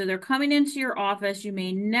 right? So they're coming into your office, you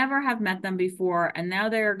may never have met them before, and now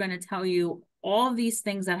they're going to tell you all of these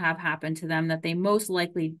things that have happened to them that they most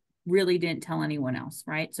likely really didn't tell anyone else,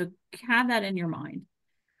 right? So have that in your mind.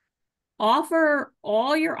 Offer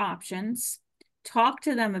all your options, talk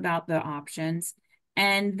to them about the options,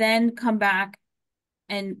 and then come back.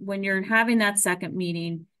 And when you're having that second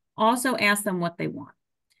meeting, also ask them what they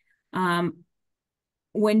want.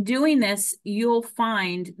 When doing this, you'll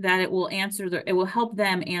find that it will help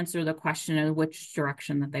them answer the question of which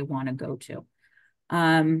direction that they want to go to.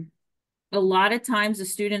 A lot of times the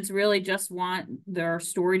students really just want their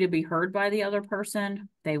story to be heard by the other person.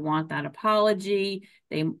 They want that apology,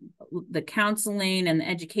 the counseling and the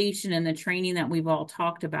education and the training that we've all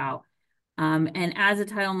talked about. And as a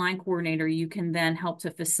Title IX coordinator, you can then help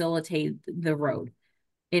to facilitate the road.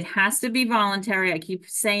 It has to be voluntary. I keep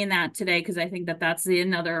saying that today because I think that that's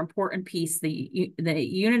another important piece. The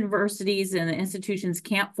universities and the institutions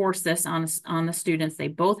can't force this on the students. They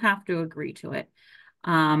both have to agree to it.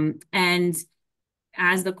 And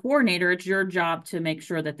as the coordinator, it's your job to make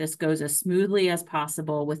sure that this goes as smoothly as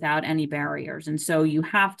possible without any barriers. And so you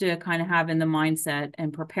have to kind of have in the mindset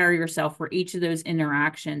and prepare yourself for each of those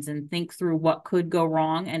interactions and think through what could go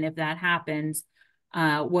wrong. And if that happens,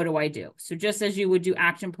 what do I do? So just as you would do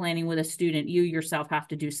action planning with a student, you yourself have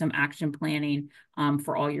to do some action planning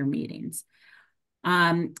for all your meetings.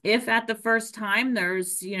 If at the first time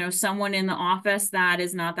there's, someone in the office that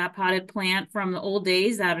is not that potted plant from the old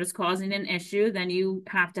days that is causing an issue, then you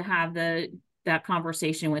have to have that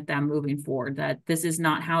conversation with them moving forward, that this is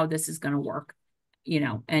not how this is going to work,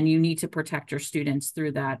 and you need to protect your students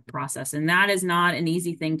through that process. And that is not an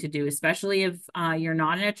easy thing to do, especially if you're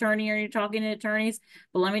not an attorney or you're talking to attorneys.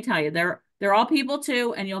 But let me tell you, they're all people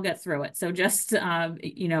too, and you'll get through it. So just,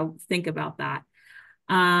 think about that.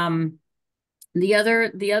 The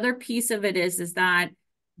other piece of it is that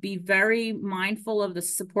be very mindful of the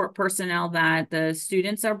support personnel that the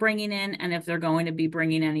students are bringing in, and if they're going to be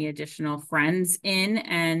bringing any additional friends in,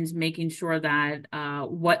 and making sure that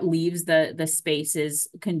what leaves the space is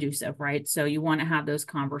conducive, right? So you want to have those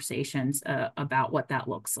conversations about what that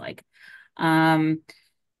looks like. I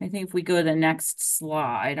think if we go to the next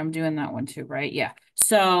slide, I'm doing that one too, right? Yeah.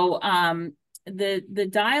 So the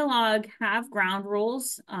dialogue, have ground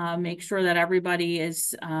rules, make sure that everybody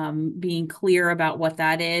is being clear about what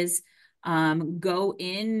that is. Go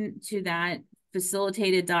into that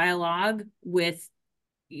facilitated dialogue with,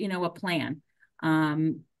 a plan.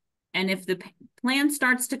 And if the plan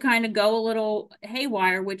starts to kind of go a little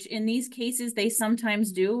haywire, which in these cases they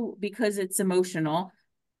sometimes do because it's emotional,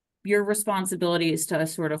 your responsibility is to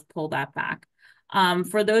sort of pull that back.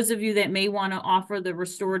 For those of you that may want to offer the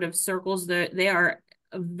restorative circles, they are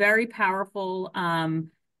very powerful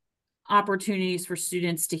opportunities for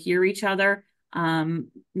students to hear each other.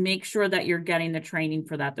 Make sure that you're getting the training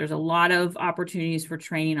for that. There's a lot of opportunities for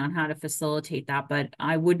training on how to facilitate that, but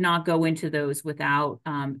I would not go into those without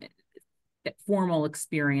formal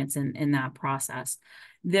experience in that process.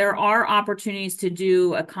 There are opportunities to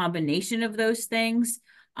do a combination of those things.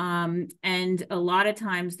 And a lot of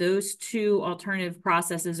times those two alternative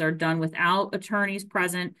processes are done without attorneys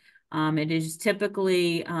present. It is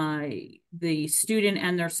typically the student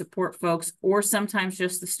and their support folks, or sometimes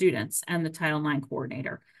just the students and the Title IX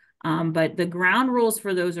coordinator. But the ground rules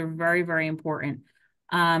for those are very, very important.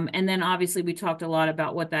 And then obviously we talked a lot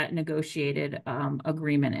about what that negotiated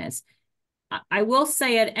agreement is. I will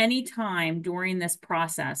say at any time during this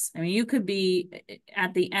process, I mean, you could be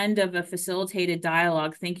at the end of a facilitated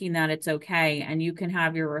dialogue thinking that it's okay, and you can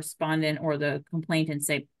have your respondent or the complainant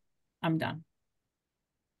say, I'm done,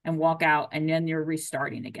 and walk out, and then you're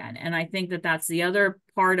restarting again. And I think that that's the other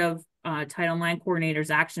part of Title IX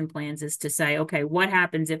coordinators' action plans, is to say, okay, what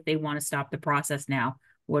happens if they want to stop the process now?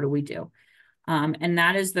 What do we do? And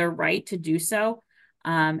that is their right to do so.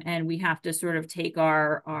 And we have to sort of take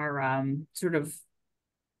our sort of,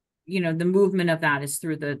 you know, the movement of that is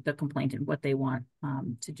through the complainant, what they want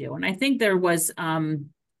to do. And I think there was, I'm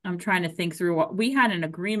trying to think through what we had an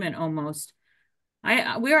agreement almost.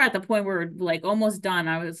 We were at the point where we're like almost done.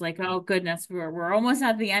 I was like, oh goodness, we're almost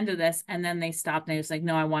at the end of this. And then they stopped and it was like,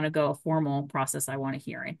 no, I want to go a formal process. I want a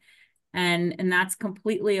hearing. And that's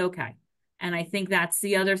completely okay. And I think that's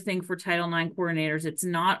the other thing for Title IX coordinators. It's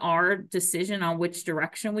not our decision on which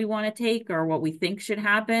direction we want to take or what we think should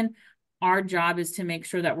happen. Our job is to make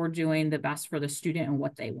sure that we're doing the best for the student and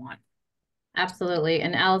what they want. Absolutely.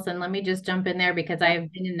 And Allison, let me just jump in there, because I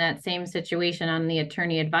have been in that same situation on the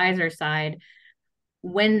attorney advisor side.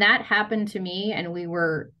 When that happened to me and we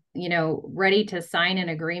were, you know, ready to sign an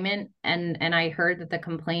agreement, and I heard that the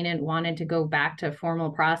complainant wanted to go back to a formal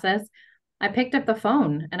process, I picked up the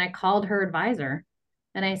phone and I called her advisor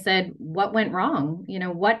and I said, what went wrong? You know,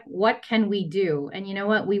 what can we do? And you know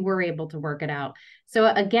what? We were able to work it out. So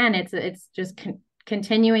again, it's just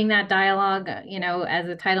continuing that dialogue. You know, as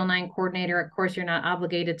a Title IX coordinator, of course, you're not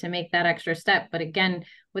obligated to make that extra step. But again,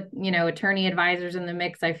 with, you know, attorney advisors in the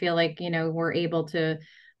mix, I feel like, you know, we're able to,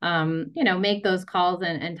 you know, make those calls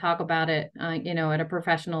and talk about it, you know, at a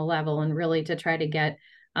professional level, and really to try to get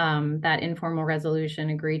that informal resolution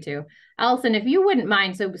agreed to. Allison, if you wouldn't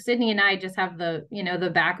mind, so Sydney and I just have the, you know,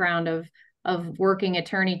 the background of working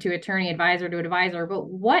attorney to attorney, advisor to advisor, but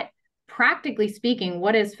what, practically speaking,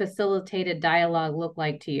 what does facilitated dialogue look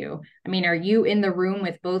like to you? I mean, are you in the room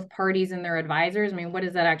with both parties and their advisors? I mean, what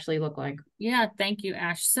does that actually look like? Yeah, thank you,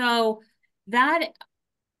 Ash. So that,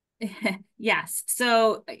 yes.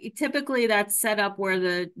 So typically that's set up where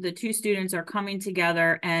the two students are coming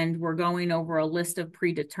together and we're going over a list of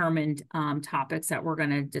predetermined topics that we're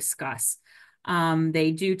going to discuss.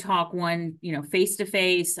 They do talk one, you know,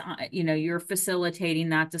 face-to-face, you know, you're facilitating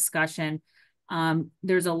that discussion.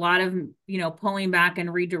 There's a lot of, you know, pulling back and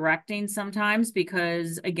redirecting sometimes,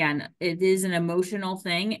 because again, it is an emotional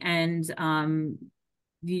thing, and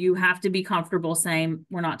you have to be comfortable saying,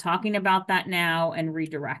 we're not talking about that now, and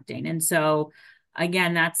redirecting. And so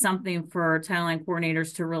again, that's something for Title IX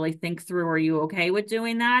coordinators to really think through. Are you okay with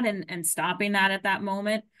doing that and stopping that at that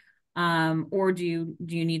moment? Or do you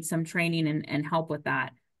need some training and help with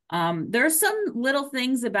that? There's some little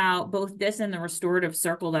things about both this and the restorative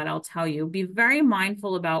circle that I'll tell you. Be very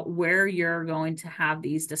mindful about where you're going to have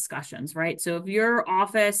these discussions, right? So if your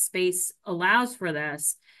office space allows for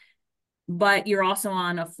this, but you're also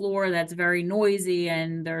on a floor that's very noisy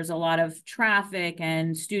and there's a lot of traffic,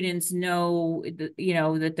 and students know, you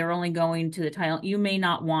know, that they're only going to the title, you may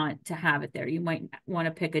not want to have it there. You might want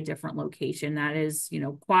to pick a different location that is, you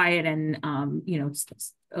know, quiet and, you know,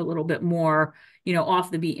 a little bit more, you know,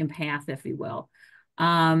 off the beaten path, if you will.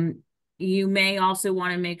 You may also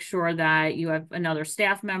want to make sure that you have another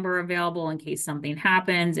staff member available in case something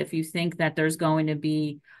happens. If you think that there's going to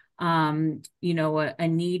be you know, a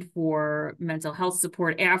need for mental health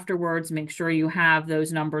support afterwards, make sure you have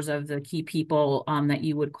those numbers of the key people that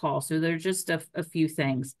you would call. So there's just a few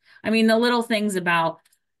things. I mean, the little things about,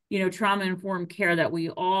 you know, trauma-informed care that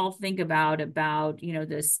we all think about, you know,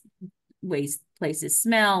 this ways places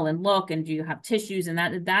smell and look, and do you have tissues, and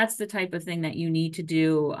that's the type of thing that you need to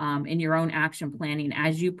do in your own action planning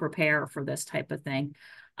as you prepare for this type of thing.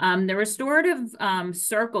 The restorative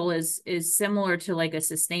circle is similar to like a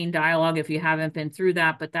sustained dialogue if you haven't been through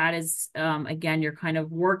that, but that is, again, you're kind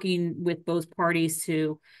of working with both parties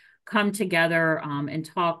to come together and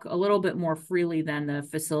talk a little bit more freely than the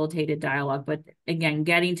facilitated dialogue. But again,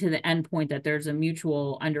 getting to the end point that there's a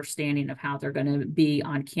mutual understanding of how they're going to be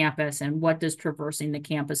on campus and what does traversing the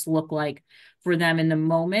campus look like for them in the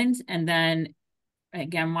moment. And then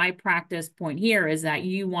again, my practice point here is that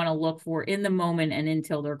you want to look for in the moment and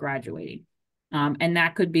until they're graduating. And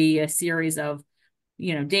that could be a series of,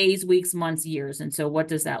 days, weeks, months, years. And so what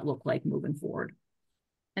does that look like moving forward?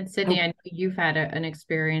 And Sydney, I know you've had an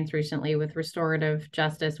experience recently with restorative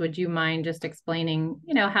justice. Would you mind just explaining,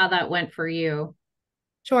 how that went for you?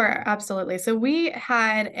 Sure, absolutely. So we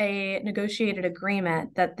had a negotiated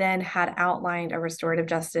agreement that then had outlined a restorative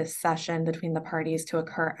justice session between the parties to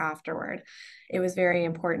occur afterward. It was very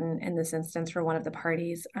important in this instance for one of the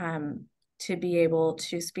parties to be able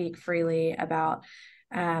to speak freely about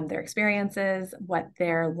their experiences, what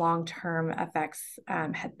their long-term effects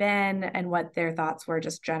had been, and what their thoughts were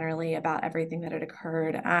just generally about everything that had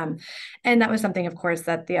occurred. And that was something, of course,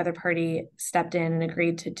 that the other party stepped in and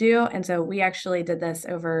agreed to do. And so we actually did this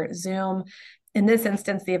over Zoom. In this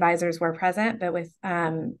instance, the advisors were present, but with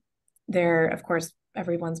of course,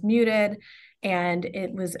 everyone's muted. And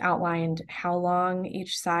it was outlined how long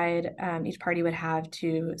each party would have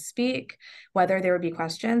to speak, whether there would be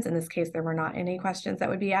questions. In this case, there were not any questions that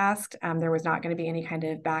would be asked. There was not going to be any kind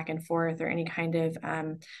of back and forth or any kind of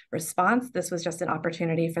response. This was just an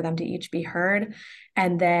opportunity for them to each be heard.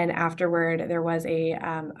 And then afterward, there was a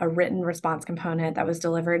written response component that was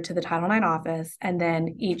delivered to the Title IX office. And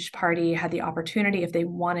then each party had the opportunity, if they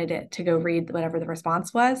wanted it, to go read whatever the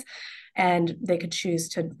response was. And they could choose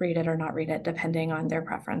to read it or not read it, depending on their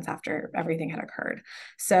preference after everything had occurred.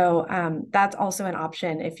 So that's also an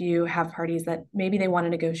option if you have parties that maybe they want to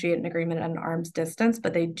negotiate an agreement at an arm's distance,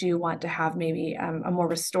 but they do want to have maybe a more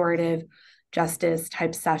restorative justice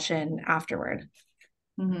type session afterward.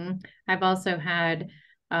 Mm-hmm. I've also had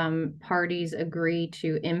parties agree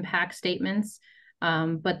to impact statements,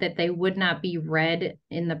 but that they would not be read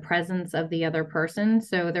in the presence of the other person.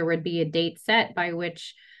 So there would be a date set by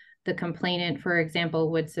which the complainant, for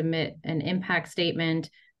example, would submit an impact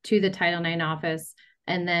statement to the Title IX office,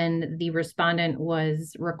 and then the respondent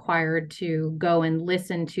was required to go and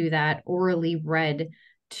listen to that orally read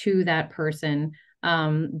to that person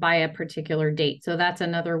by a particular date. So that's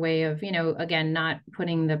another way of, again, not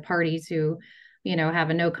putting the parties who,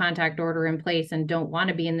 have a no contact order in place and don't want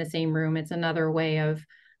to be in the same room. It's another way of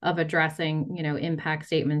addressing, impact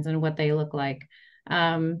statements and what they look like.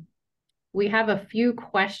 We have a few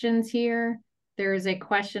questions here. There's a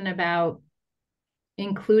question about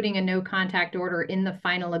including a no contact order in the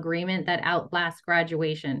final agreement that outlasts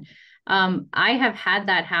graduation. I have had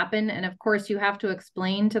that happen. And of course, you have to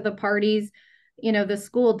explain to the parties, the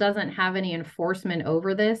school doesn't have any enforcement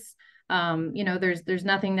over this. There's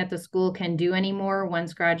nothing that the school can do anymore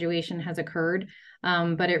once graduation has occurred.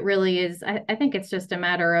 But it really is, I think it's just a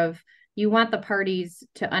matter of, you want the parties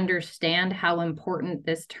to understand how important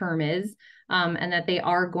this term is, and that they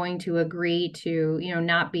are going to agree to,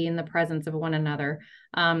 not be in the presence of one another.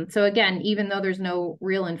 So again, even though there's no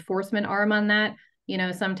real enforcement arm on that,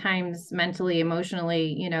 sometimes mentally,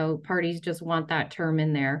 emotionally, parties just want that term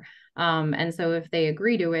in there. And so if they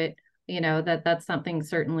agree to it, that's something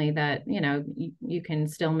certainly that, you can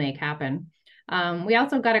still make happen. We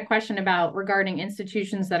also got a question regarding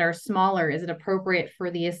institutions that are smaller. Is it appropriate for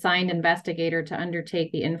the assigned investigator to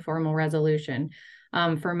undertake the informal resolution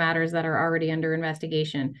for matters that are already under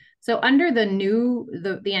investigation? So under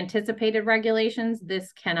the anticipated regulations,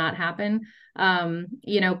 this cannot happen.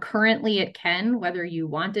 Currently it can, whether you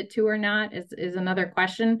want it to or not is another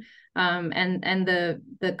question. And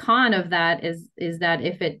the con of that is that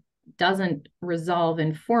if it doesn't resolve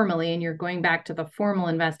informally and you're going back to the formal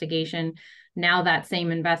investigation, now that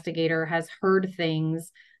same investigator has heard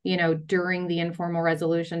things, during the informal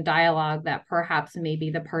resolution dialogue that perhaps maybe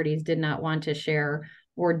the parties did not want to share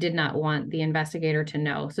or did not want the investigator to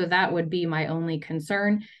know. So that would be my only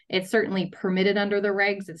concern. It's certainly permitted under the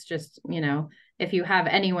regs. It's just, if you have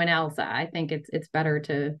anyone else, I think it's better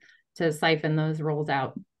to siphon those roles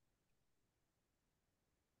out.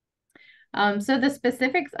 So the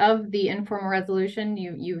specifics of the informal resolution,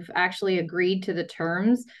 you've actually agreed to the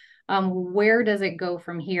terms. Where does it go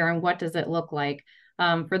from here and what does it look like?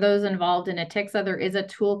 For those involved in ATIXA, there is a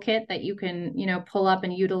toolkit that you can, pull up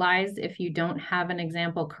and utilize if you don't have an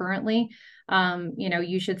example currently.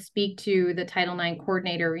 You should speak to the Title IX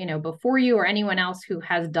coordinator, before you or anyone else who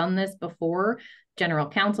has done this before. General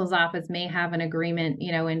counsel's office may have an agreement,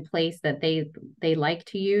 in place that they like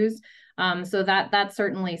to use. So that's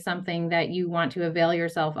certainly something that you want to avail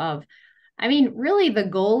yourself of. I mean, really the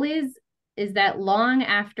goal is that long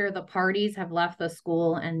after the parties have left the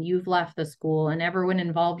school and you've left the school and everyone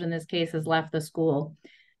involved in this case has left the school,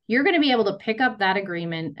 you're going to be able to pick up that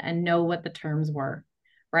agreement and know what the terms were,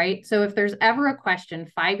 right? So if there's ever a question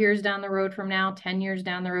 5 years down the road from now, 10 years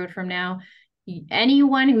down the road from now,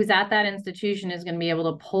 anyone who's at that institution is going to be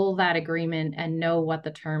able to pull that agreement and know what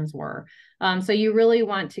the terms were. So you really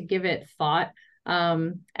want to give it thought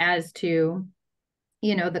as to,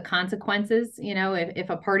 the consequences. If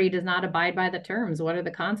a party does not abide by the terms, what are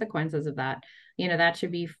the consequences of that? That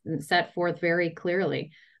should be set forth very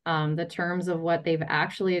clearly. The terms of what they've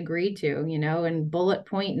actually agreed to, and bullet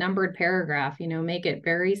point numbered paragraph, make it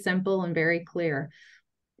very simple and very clear.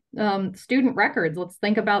 Student records, let's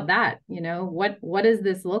think about that. What does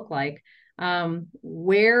this look like?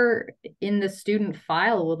 Where in the student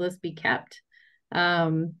file will this be kept?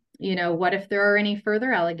 What if there are any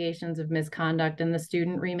further allegations of misconduct and the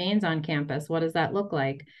student remains on campus? What does that look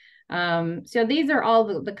like? So these are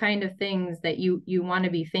all the kind of things that you want to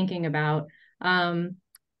be thinking about.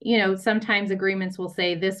 Sometimes agreements will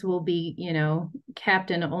say this will be,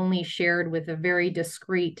 kept and only shared with a very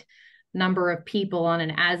discrete number of people on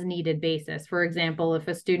an as needed basis. For example, if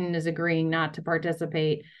a student is agreeing not to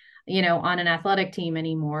participate, on an athletic team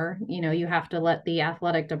anymore, you have to let the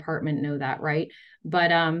athletic department know that, right?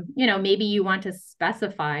 But, maybe you want to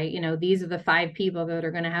specify, these are the 5 people that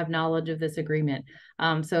are going to have knowledge of this agreement.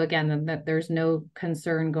 So again, that there's no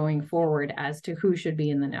concern going forward as to who should be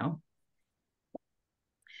in the know.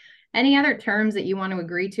 Any other terms that you want to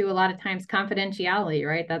agree to? A lot of times confidentiality,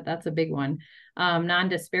 right? That's a big one.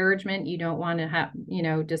 Non-disparagement, you don't want to have,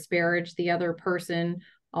 disparage the other person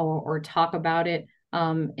or talk about it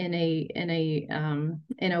in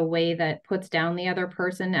a way that puts down the other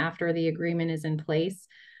person after the agreement is in place.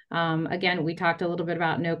 Again, we talked a little bit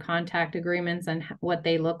about no contact agreements and what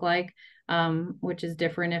they look like, which is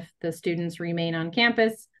different if the students remain on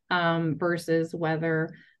campus versus whether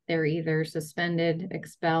they're either suspended,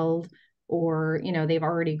 expelled, or, they've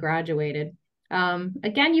already graduated.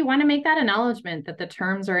 Again, you want to make that acknowledgement that the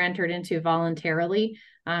terms are entered into voluntarily.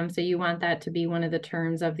 So you want that to be one of the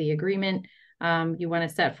terms of the agreement. You want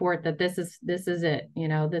to set forth that this is it.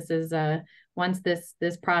 This is once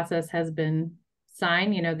this process has been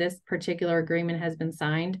signed, this particular agreement has been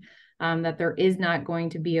signed, that there is not going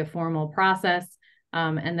to be a formal process.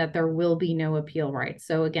 And that there will be no appeal rights.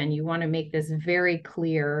 So again, you want to make this very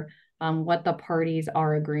clear what the parties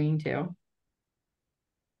are agreeing to.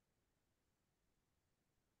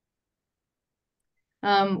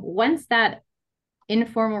 Once that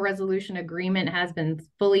informal resolution agreement has been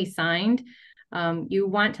fully signed, you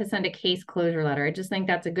want to send a case closure letter. I just think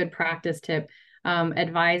that's a good practice tip.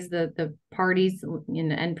 Advise the parties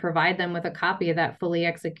and provide them with a copy of that fully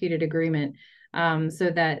executed agreement. So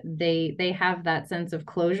that they have that sense of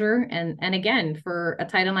closure. And again, for a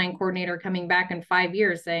Title IX coordinator coming back in 5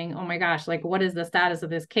 years saying, oh my gosh, like, what is the status of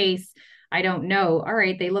this case? I don't know. All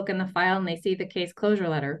right, they look in the file and they see the case closure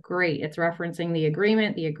letter. Great, it's referencing the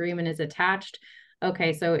agreement. The agreement is attached.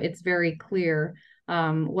 Okay, so it's very clear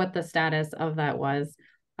what the status of that was.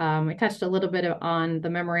 We touched a little bit on the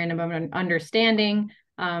memorandum of understanding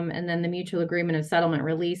and then the mutual agreement of settlement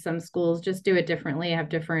release. Some schools just do it differently, have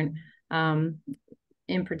different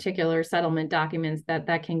in particular settlement documents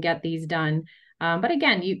that can get these done. But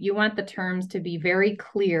again, you want the terms to be very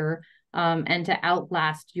clear and to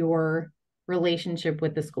outlast your relationship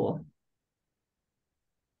with the school.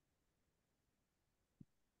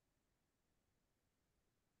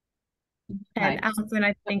 And Allison,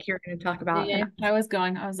 I think you're going to talk about. Yeah, I was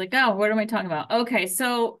like, oh, what am I talking about? Okay,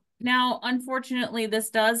 so now, unfortunately, this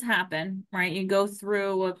does happen, right? You go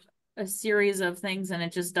through a series of things and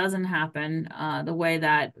it just doesn't happen the way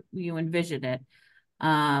that you envisioned it.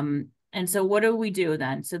 And so what do we do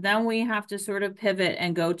then? So then we have to sort of pivot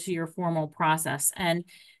and go to your formal process. And,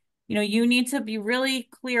 you need to be really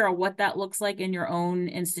clear on what that looks like in your own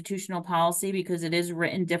institutional policy, because it is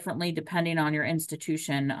written differently depending on your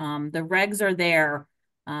institution. The regs are there.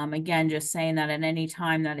 Again, just saying that at any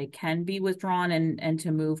time that it can be withdrawn and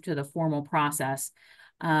to move to the formal process.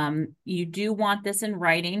 You do want this in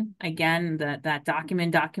writing, again, that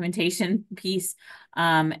documentation piece.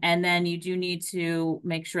 And then you do need to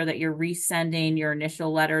make sure that you're resending your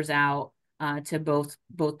initial letters out to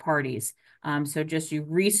both parties. So just you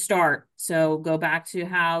restart. So go back to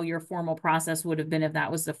how your formal process would have been if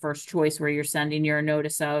that was the first choice, where you're sending your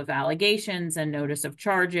notice of allegations and notice of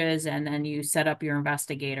charges, and then you set up your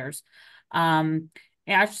investigators.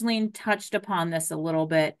 Ashling touched upon this a little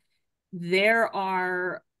bit. There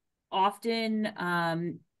are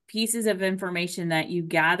often pieces of information that you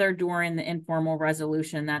gather during the informal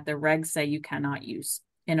resolution that the regs say you cannot use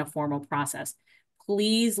in a formal process.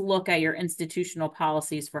 Please look at your institutional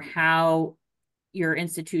policies for how your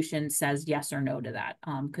institution says yes or no to that,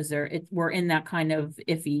 because we're in that kind of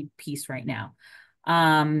iffy piece right now.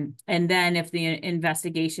 And then if the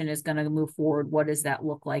investigation is going to move forward, what does that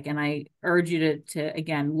look like? And I urge you to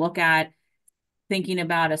again, look at thinking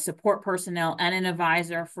about a support personnel and an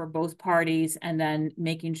advisor for both parties, and then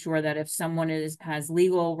making sure that if someone has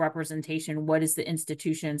legal representation, what is the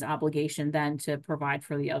institution's obligation then to provide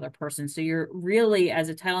for the other person? So you're really, as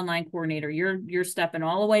a Title IX coordinator, you're stepping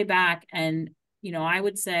all the way back, and I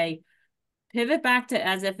would say pivot back to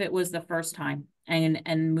as if it was the first time,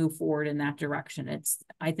 and move forward in that direction. It's,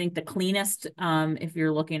 I think, the cleanest if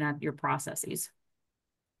you're looking at your processes.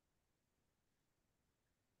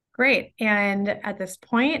 Great. And at this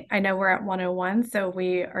point, I know we're at 1:01, so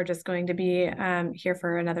we are just going to be here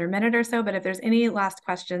for another minute or so. But if there's any last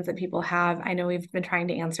questions that people have, I know we've been trying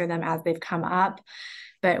to answer them as they've come up,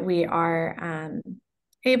 but we are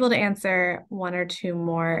able to answer one or two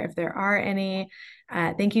more if there are any.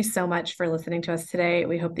 Thank you so much for listening to us today.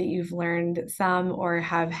 We hope that you've learned some or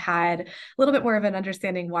have had a little bit more of an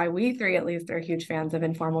understanding why we three at least are huge fans of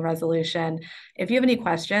informal resolution. If you have any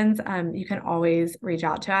questions, you can always reach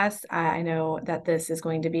out to us. I know that this is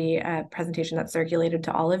going to be a presentation that's circulated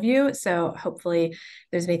to all of you. So hopefully if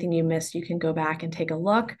there's anything you missed, you can go back and take a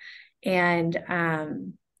look. And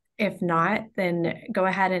if not, then go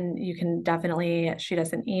ahead and you can definitely shoot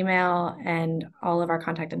us an email, and all of our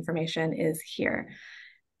contact information is here.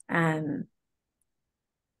 There's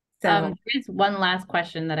one last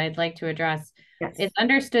question that I'd like to address. Yes. It's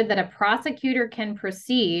understood that a prosecutor can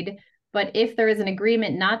proceed, but if there is an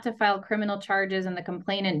agreement not to file criminal charges and the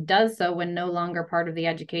complainant does so when no longer part of the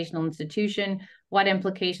educational institution, what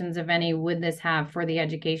implications, if any, would this have for the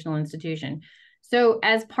educational institution? So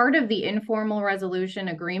as part of the informal resolution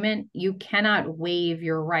agreement, you cannot waive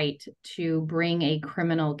your right to bring a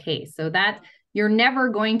criminal case. So that you're never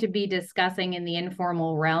going to be discussing in the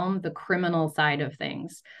informal realm the criminal side of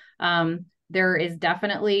things. There is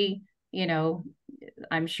definitely,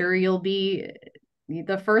 I'm sure you'll be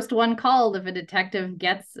the first one called if a detective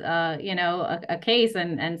gets, a case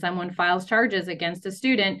and someone files charges against a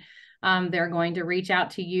student. They're going to reach out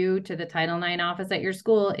to you, to the Title IX office at your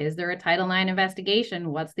school. Is there a Title IX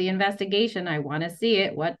investigation? What's the investigation? I want to see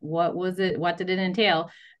it. What was it? What did it entail?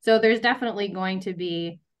 So there's definitely going to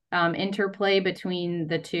be interplay between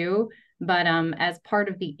the two. But as part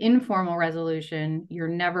of the informal resolution, you're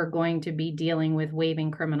never going to be dealing with waiving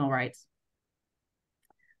criminal rights.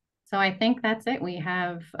 So I think that's it. We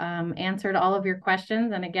have answered all of your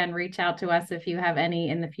questions. And again, reach out to us if you have any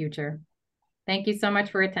in the future. Thank you so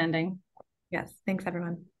much for attending. Yes. Thanks,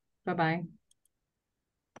 everyone. Bye-bye.